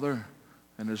father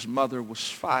and his mother was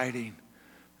fighting,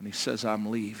 and he says, "I'm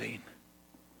leaving."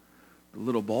 The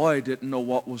little boy didn't know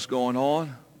what was going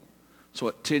on, so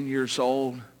at 10 years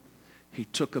old, he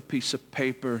took a piece of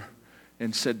paper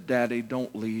and said, "Daddy,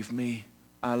 don't leave me.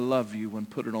 I love you," and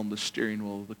put it on the steering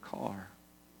wheel of the car.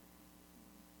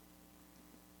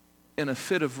 In a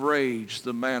fit of rage,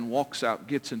 the man walks out,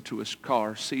 gets into his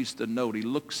car, sees the note, he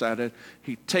looks at it,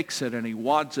 he takes it and he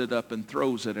wads it up and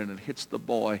throws it, and it hits the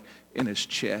boy in his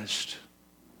chest.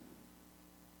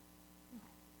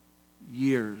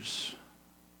 Years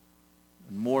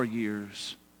and more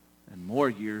years and more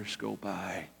years go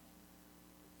by,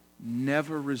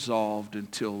 never resolved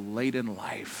until late in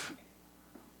life,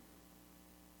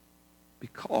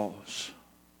 because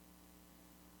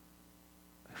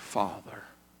a father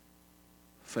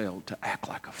failed to act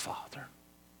like a father.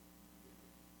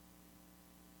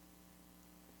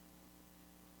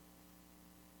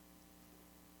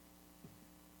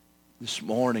 This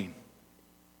morning,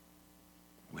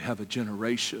 we have a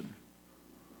generation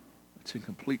that's in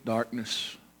complete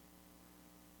darkness,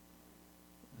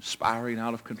 spiraling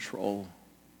out of control.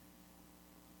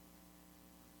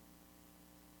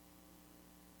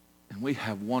 And we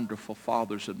have wonderful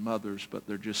fathers and mothers, but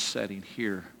they're just sitting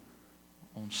here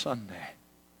on Sunday.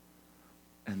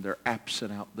 And they're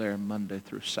absent out there Monday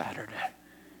through Saturday.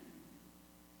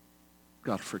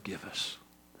 God, forgive us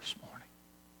this morning.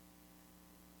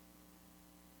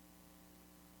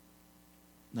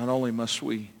 Not only must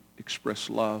we express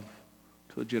love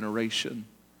to a generation,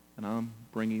 and I'm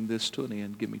bringing this to an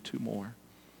end, give me two more.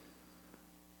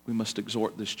 We must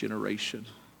exhort this generation.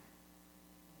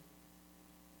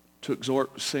 To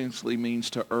exhort essentially means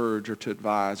to urge or to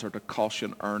advise or to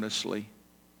caution earnestly.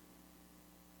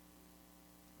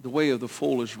 The way of the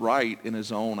fool is right in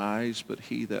his own eyes, but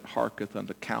he that hearketh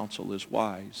unto counsel is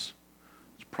wise.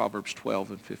 It's Proverbs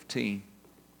 12 and 15.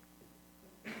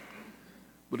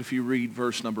 But if you read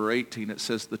verse number 18, it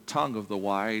says, "The tongue of the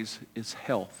wise is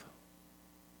health."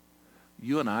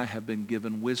 You and I have been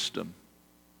given wisdom.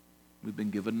 We've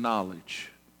been given knowledge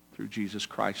through Jesus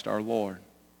Christ our Lord.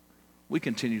 We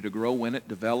continue to grow in it,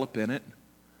 develop in it.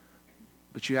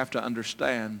 But you have to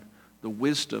understand the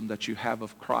wisdom that you have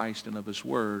of Christ and of His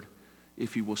Word.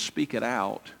 If you will speak it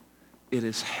out, it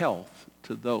is health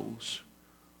to those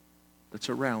that's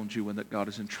around you and that God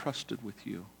has entrusted with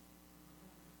you.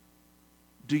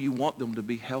 Do you want them to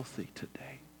be healthy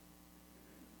today?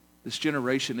 This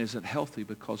generation isn't healthy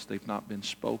because they've not been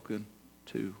spoken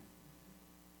to.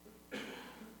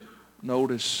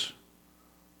 Notice,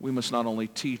 we must not only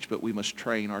teach, but we must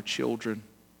train our children.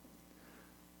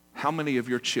 How many of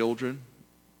your children,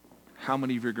 how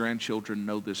many of your grandchildren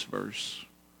know this verse?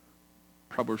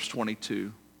 Proverbs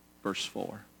 22, verse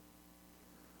 4.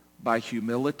 By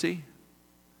humility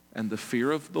and the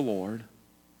fear of the Lord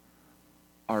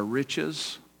are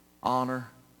riches, honor,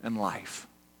 and life.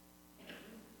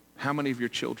 How many of your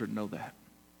children know that?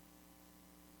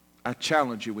 I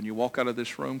challenge you, when you walk out of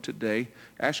this room today,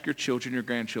 ask your children, your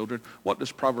grandchildren, what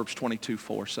does Proverbs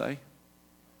 22:4 say?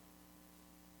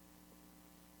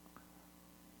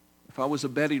 If I was a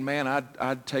betting man,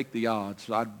 I'd take the odds.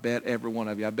 I'd bet every one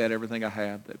of you. I'd bet everything I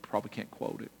have. They probably can't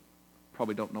quote it.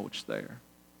 Probably don't know it's there.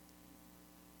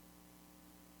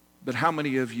 But how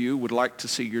many of you would like to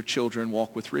see your children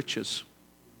walk with riches?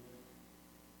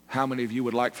 How many of you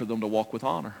would like for them to walk with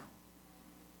honor?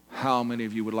 How many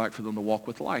of you would like for them to walk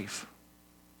with life?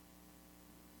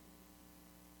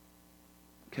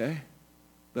 Okay?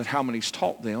 But how many's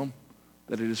taught them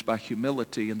that it is by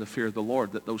humility and the fear of the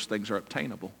Lord that those things are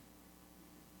obtainable?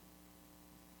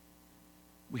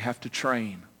 We have to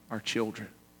train our children.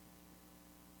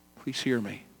 Please hear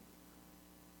me.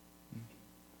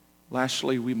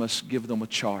 Lastly, we must give them a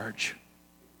charge.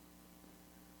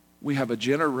 We have a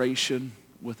generation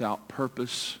without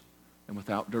purpose and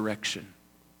without direction.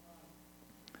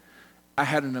 I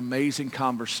had an amazing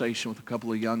conversation with a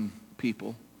couple of young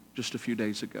people just a few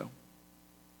days ago.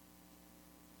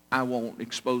 I won't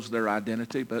expose their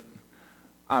identity, but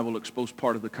I will expose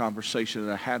part of the conversation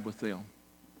that I had with them.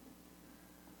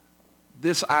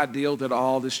 This ideal that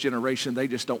all this generation, they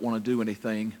just don't want to do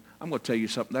anything. I'm going to tell you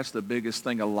something. That's the biggest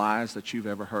thing of lies that you've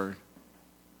ever heard.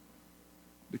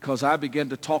 Because I began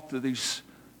to talk to these,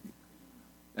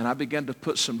 and I began to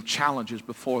put some challenges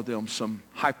before them, some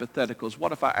hypotheticals.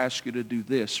 What if I ask you to do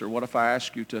this? Or what if I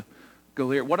ask you to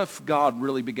go here? What if God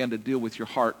really began to deal with your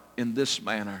heart in this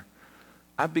manner?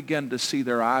 I began to see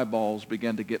their eyeballs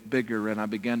begin to get bigger, and I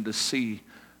began to see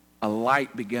a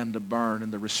light begin to burn.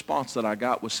 And the response that I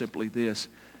got was simply this: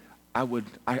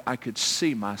 I could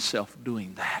see myself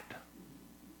doing that.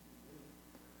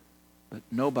 But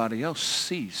nobody else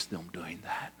sees them doing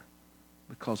that,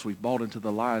 because we bought into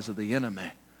the lies of the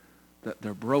enemy that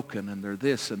they're broken and they're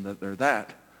this and that they're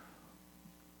that.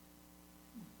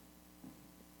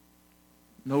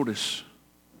 Notice,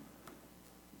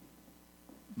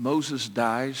 Moses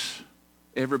dies.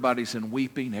 Everybody's in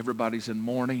weeping. Everybody's in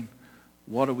mourning.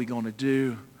 What are we going to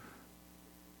do?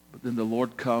 But then the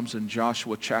Lord comes in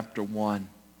Joshua chapter 1,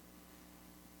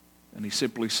 and he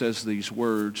simply says these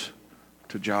words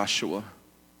to Joshua: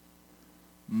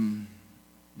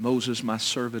 Moses, my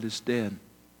servant, is dead.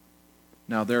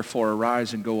 Now therefore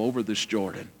arise and go over this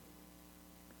Jordan.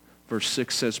 Verse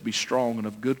 6 says, be strong and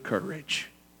of good courage.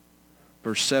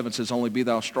 Verse 7 says, only be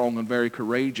thou strong and very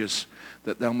courageous,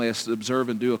 that thou mayest observe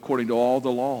and do according to all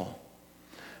the law.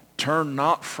 Turn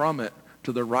not from it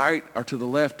to the right or to the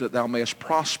left, that thou mayest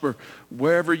prosper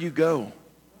wherever you go.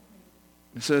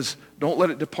 It says, don't let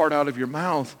it depart out of your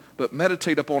mouth, but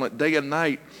meditate upon it day and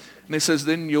night. And it says,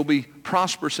 then you'll be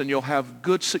prosperous and you'll have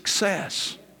good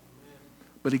success.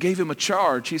 But he gave him a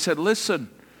charge. He said, listen,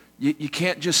 you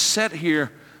can't just sit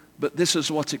here, but this is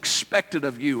what's expected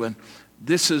of you, and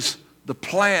this is the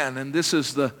plan, and this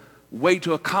is the way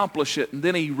to accomplish it. And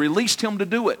then he released him to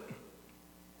do it.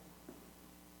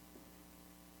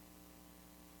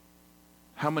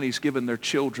 How many's given their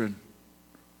children?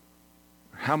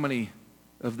 How many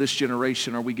of this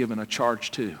generation are we giving a charge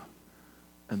to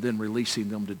and then releasing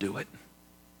them to do it?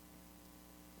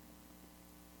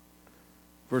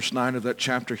 Verse 9 of that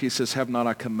chapter, he says, have not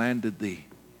I commanded thee?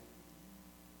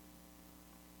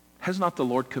 Has not the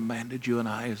Lord commanded you and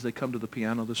I as they come to the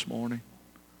piano this morning?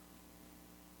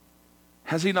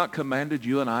 Has he not commanded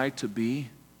you and I to be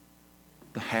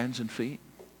the hands and feet?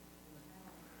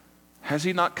 Has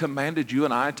he not commanded you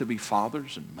and I to be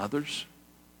fathers and mothers?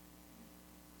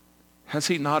 Has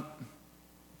he not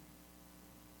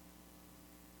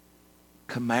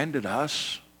commanded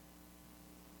us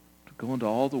to go into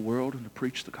all the world and to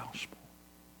preach the gospel?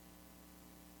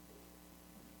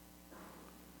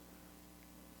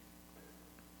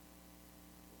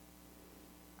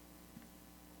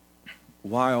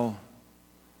 While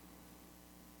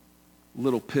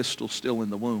little Pistol's still in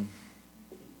the womb,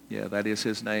 yeah, that is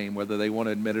his name, whether they want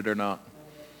to admit it or not.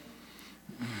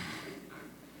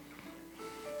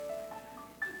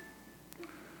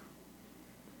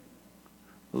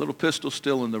 The little Pistol's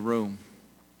still in the room,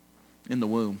 in the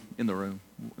womb.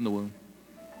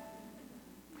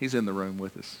 He's in the room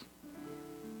with us.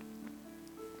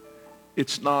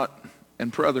 It's not,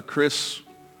 and Brother Chris,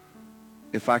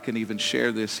 if I can even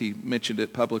share this, he mentioned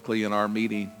it publicly in our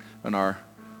meeting, in our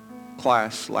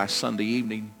class last Sunday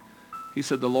evening. He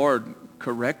said the Lord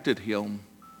corrected him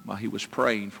while he was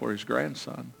praying for his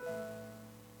grandson.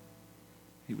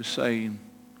 He was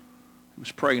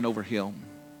praying over him,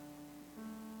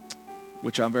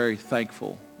 which I'm very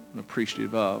thankful and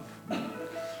appreciative of.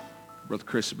 Brother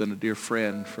Chris has been a dear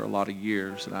friend for a lot of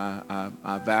years, and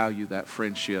I value that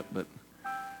friendship, but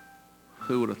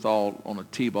who would have thought on a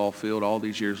t-ball field all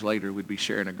these years later we'd be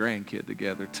sharing a grandkid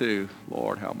together too?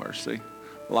 Lord, have mercy.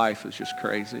 Life is just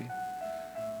crazy.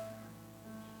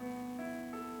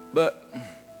 But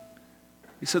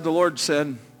he said, the Lord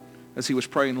said, as he was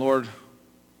praying, Lord,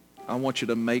 I want you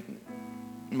to make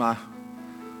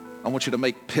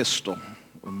Pistol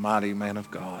a mighty man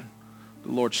of God.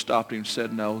 The Lord stopped him and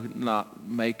said, no, not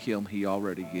make him, he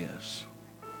already is.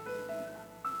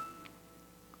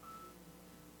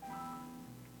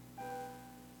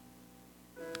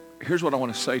 Here's what I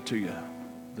want to say to you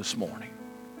this morning.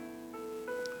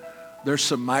 There's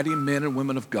some mighty men and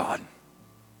women of God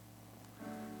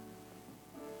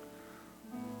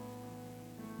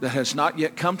that has not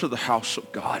yet come to the house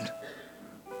of God.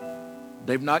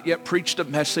 They've not yet preached a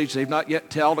message. They've not yet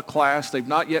taught a class. They've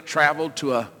not yet traveled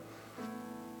to a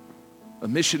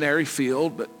missionary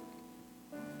field, but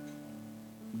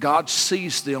God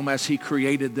sees them as he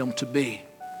created them to be.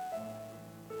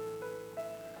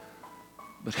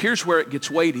 But here's where it gets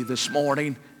weighty this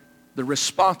morning. The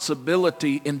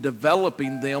responsibility in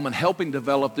developing them and helping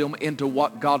develop them into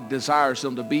what God desires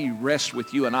them to be rests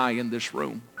with you and I in this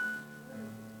room.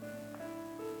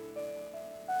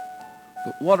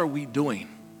 But what are we doing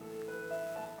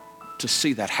to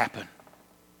see that happen?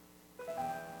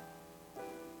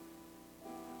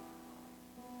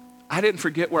 I didn't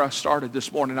forget where I started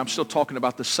this morning. I'm still talking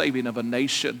about the saving of a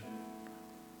nation.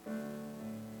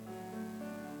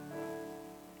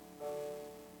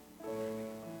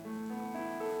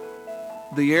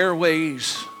 The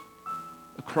airways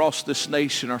across this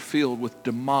nation are filled with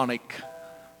demonic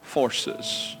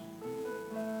forces.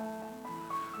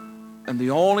 And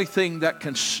the only thing that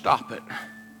can stop it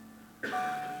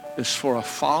is for a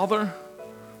father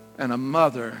and a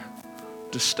mother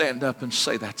to stand up and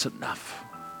say, that's enough.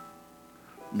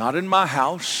 Not in my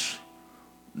house,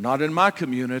 not in my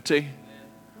community,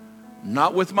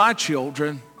 not with my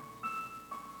children,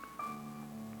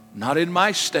 not in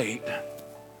my state,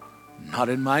 not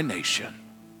in my nation.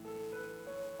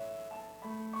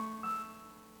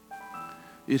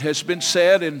 It has been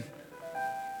said in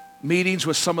meetings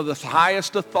with some of the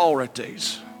highest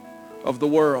authorities of the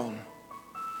world,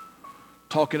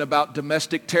 talking about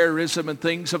domestic terrorism and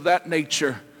things of that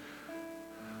nature,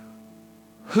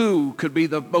 who could be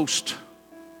the most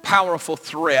powerful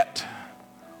threat?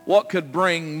 What could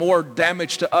bring more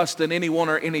damage to us than anyone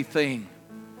or anything?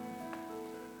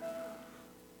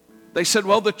 They said,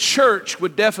 well, the church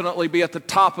would definitely be at the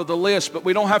top of the list, but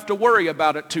we don't have to worry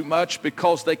about it too much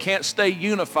because they can't stay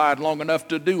unified long enough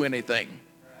to do anything.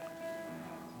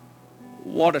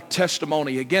 What a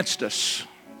testimony against us.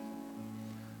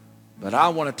 But I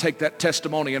want to take that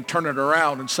testimony and turn it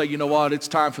around and say, you know what? It's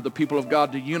time for the people of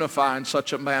God to unify in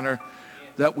such a manner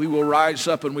that we will rise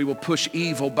up and we will push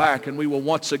evil back, and we will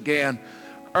once again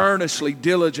earnestly,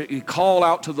 diligently call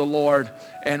out to the Lord,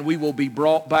 and we will be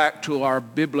brought back to our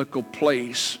biblical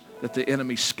place that the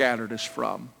enemy scattered us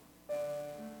from.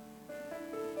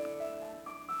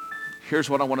 Here's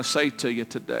what I want to say to you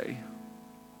today.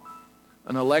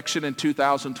 An election in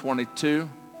 2022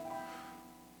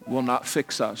 will not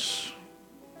fix us.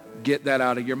 Get that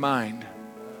out of your mind.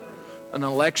 An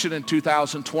election in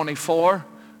 2024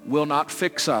 will not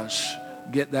fix us.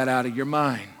 Get that out of your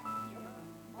mind.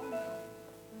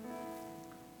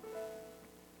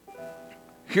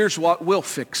 Here's what will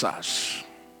fix us.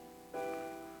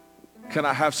 Can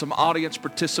I have some audience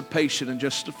participation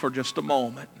for just a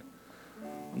moment?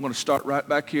 I'm going to start right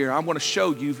back here. I'm going to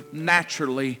show you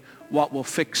naturally what will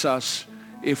fix us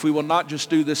if we will not just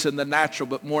do this in the natural,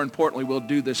 but more importantly, we'll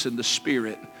do this in the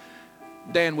spirit.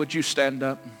 Dan, would you stand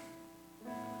up?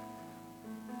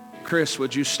 Chris,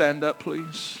 would you stand up,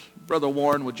 please? Brother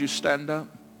Warren, would you stand up?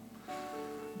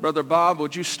 Brother Bob,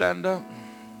 would you stand up?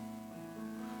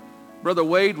 Brother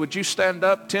Wade, would you stand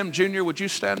up? Tim Jr., would you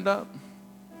stand up?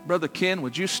 Brother Ken,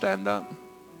 would you stand up?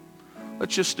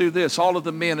 Let's just do this. All of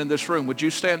the men in this room, would you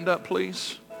stand up,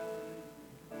 please?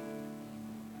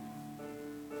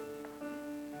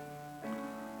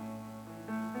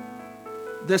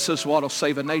 This is what will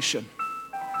save a nation.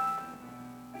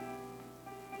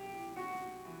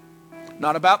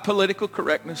 Not about political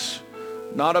correctness.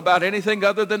 Not about anything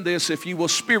other than this. If you will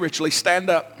spiritually stand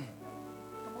up.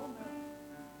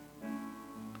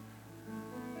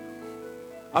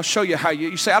 I'll show you how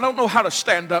you say, I don't know how to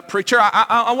stand up, preacher.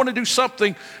 I want to do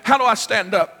something. How do I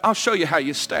stand up? I'll show you how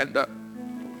you stand up.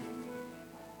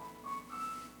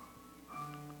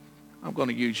 I'm going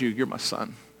to use you. You're my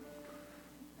son.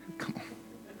 Come on.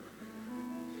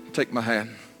 Take my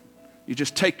hand. You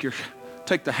just take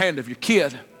the hand of your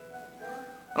kid.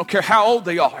 I don't care how old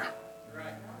they are.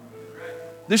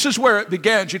 This is where it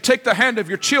begins. You take the hand of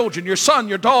your children, your son,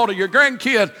 your daughter, your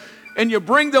grandkid, and you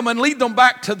bring them and lead them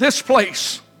back to this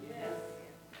place.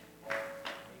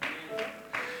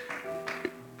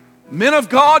 Men of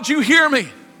God, you hear me.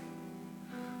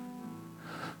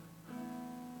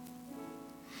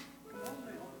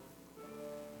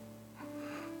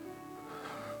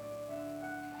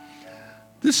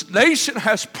 This nation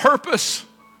has purpose.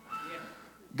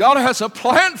 God has a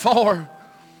plan for her.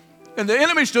 And the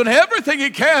enemy's doing everything he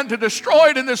can to destroy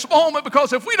it in this moment,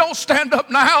 because if we don't stand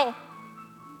up now,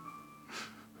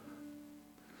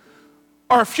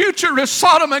 our future as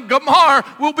Sodom and Gomorrah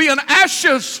will be in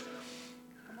ashes.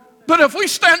 But if we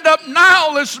stand up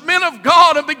now as men of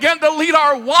God and begin to lead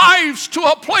our wives to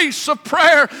a place of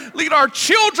prayer, lead our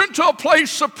children to a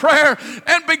place of prayer,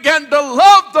 and begin to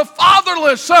love the fatherless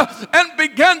evangelists and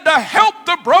begin to help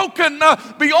the broken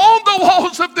beyond the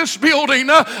walls of this building.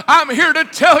 I'm here to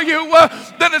tell you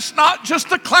that it's not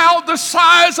just a cloud the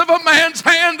size of a man's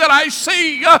hand that I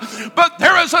see, but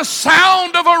there is a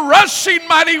sound of a rushing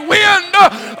mighty wind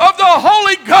of the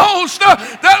Holy Ghost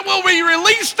that will be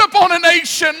released upon a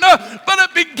nation. But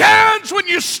it begins when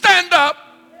you stand up.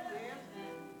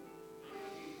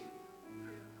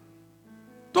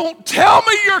 Don't tell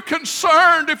me you're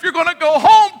concerned if you're going to go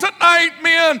home tonight,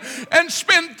 men, and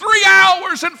spend 3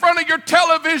 hours in front of your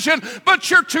television, but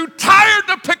you're too tired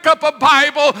to pick up a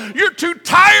Bible. You're too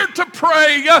tired to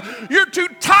pray. You're too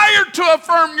tired to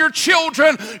affirm your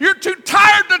children. You're too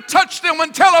tired to touch them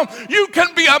and tell them you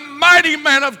can be a mighty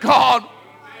man of God.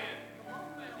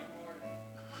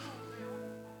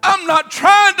 I'm not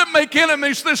trying to make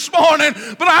enemies this morning,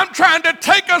 but I'm trying to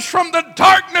take us from the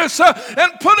darkness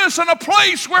and put us in a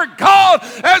place where God,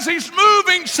 as He's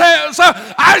moving, says,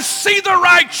 I see the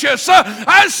righteous.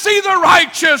 I see the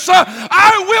righteous.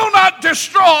 I will not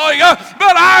destroy,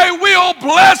 but I will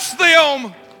bless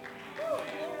them.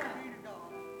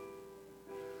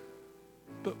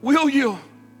 But will you?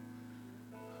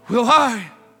 Will I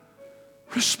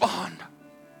respond?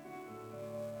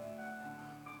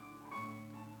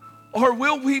 Or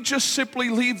will we just simply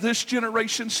leave this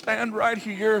generation stand right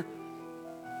here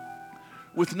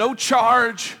with no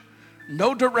charge,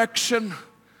 no direction,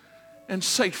 and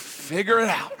say, figure it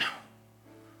out?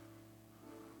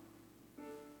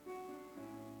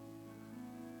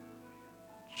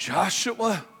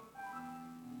 Joshua,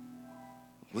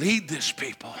 lead this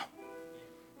people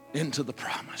into the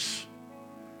promise.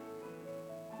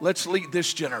 Let's lead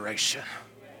this generation.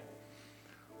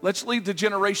 Let's lead the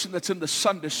generation that's in the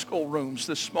Sunday school rooms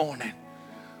this morning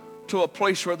to a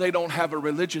place where they don't have a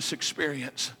religious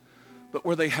experience, but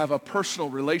where they have a personal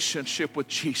relationship with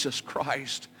Jesus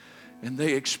Christ, and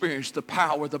they experience the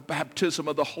power, the baptism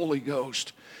of the Holy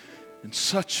Ghost in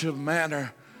such a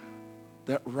manner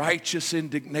that righteous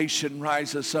indignation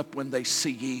rises up when they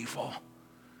see evil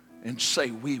and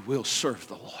say, we will serve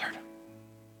the Lord.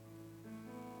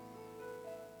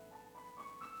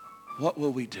 What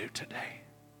will we do today?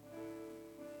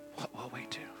 What will we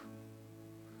do?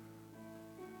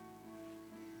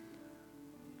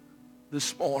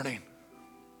 This morning,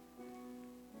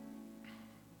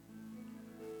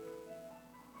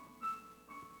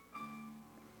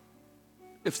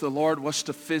 if the Lord was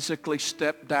to physically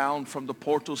step down from the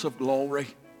portals of glory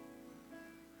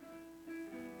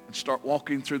and start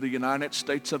walking through the United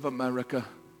States of America,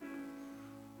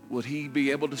 would He be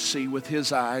able to see with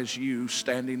His eyes you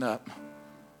standing up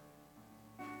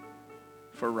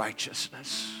for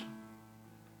righteousness?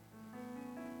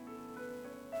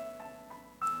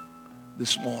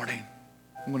 This morning,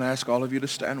 I'm going to ask all of you to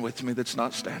stand with me that's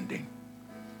not standing.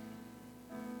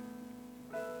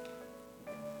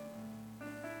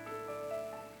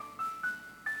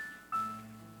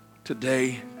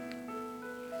 Today,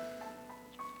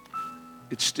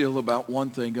 it's still about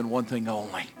one thing and one thing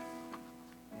only.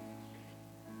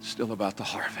 It's still about the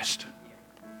harvest.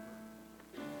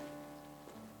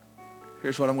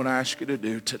 Here's what I'm going to ask you to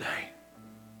do today.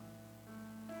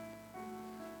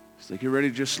 So get ready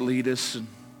to just lead us and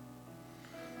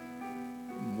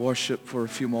worship for a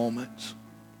few moments.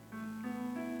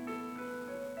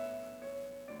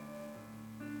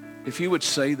 If you would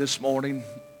say this morning,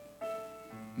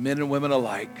 men and women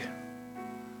alike,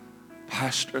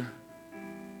 Pastor,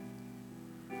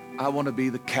 I want to be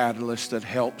the catalyst that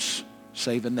helps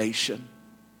save a nation.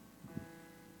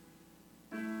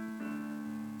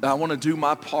 I want to do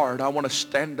my part. I want to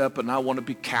stand up and I want to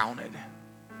be counted.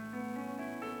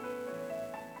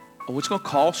 Oh, it's going to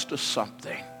cost us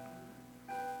something.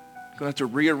 You're going to have to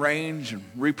rearrange and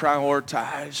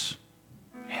reprioritize.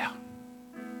 Yeah.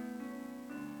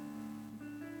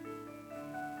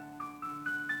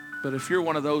 But if you're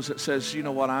one of those that says, you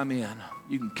know what, I'm in.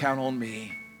 You can count on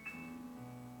me.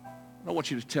 I don't want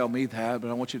you to tell me that,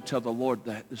 but I want you to tell the Lord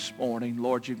that this morning.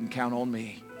 Lord, you can count on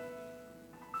me.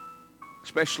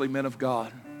 Especially men of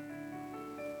God.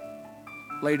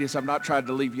 Ladies, I've not tried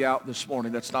to leave you out this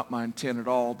morning. That's not my intent at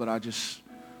all, but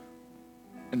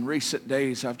in recent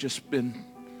days, I've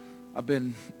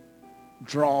been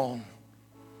drawn.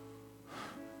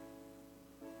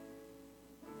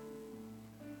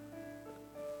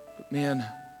 But men,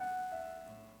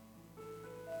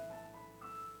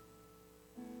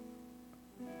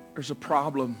 there's a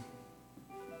problem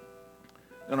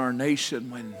in our nation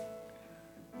when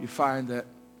you find that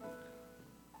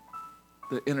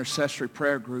the intercessory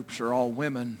prayer groups are all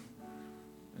women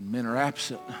and men are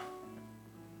absent.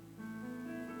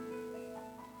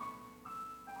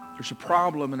 There's a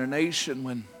problem in a nation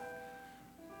when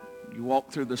You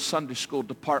walk through the Sunday school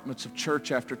departments of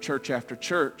church after church after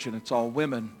church, and it's all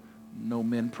women, no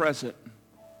men present.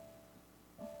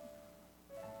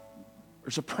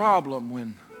 There's a problem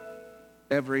when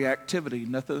every activity,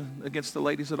 nothing against the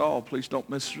ladies at all, please don't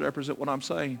misrepresent what I'm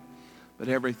saying, but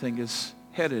everything is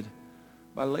headed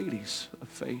by ladies of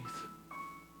faith.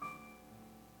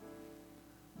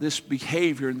 This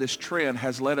behavior and this trend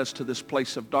has led us to this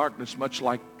place of darkness, much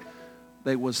like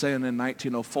they was in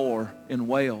 1904 in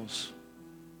Wales.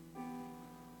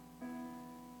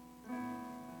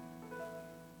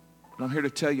 And I'm here to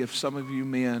tell you, if some of you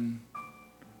men,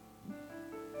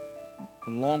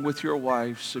 along with your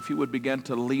wives, if you would begin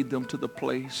to lead them to the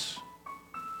place,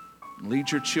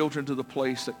 lead your children to the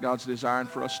place that God's desiring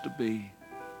for us to be.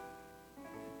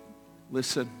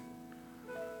 Listen,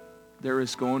 there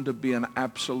is going to be an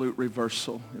absolute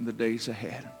reversal in the days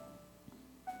ahead.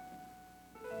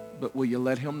 But will you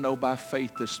let him know by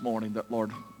faith this morning that,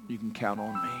 Lord, you can count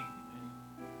on me?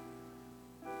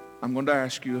 I'm going to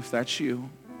ask you, if that's you,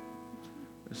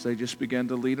 as they just begin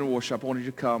to lead and worship, I want you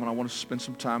to come, and I want to spend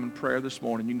some time in prayer this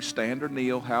morning. You can stand or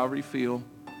kneel, however you feel.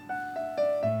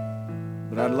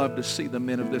 But I'd love to see the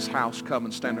men of this house come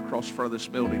and stand across front of this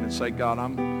building and say, God,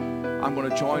 I'm going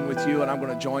to join with you, and I'm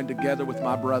going to join together with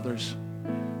my brothers.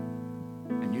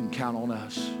 And you can count on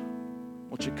us.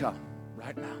 Won't you come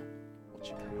right now? Won't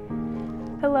you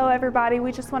come? Hello everybody,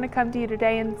 we just want to come to you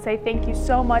today and say thank you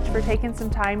so much for taking some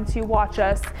time to watch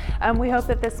us. We hope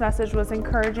that this message was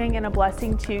encouraging and a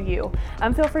blessing to you.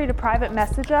 Feel free to private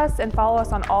message us and follow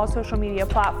us on all social media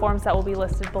platforms that will be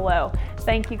listed below.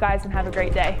 Thank you guys and have a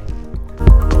great day.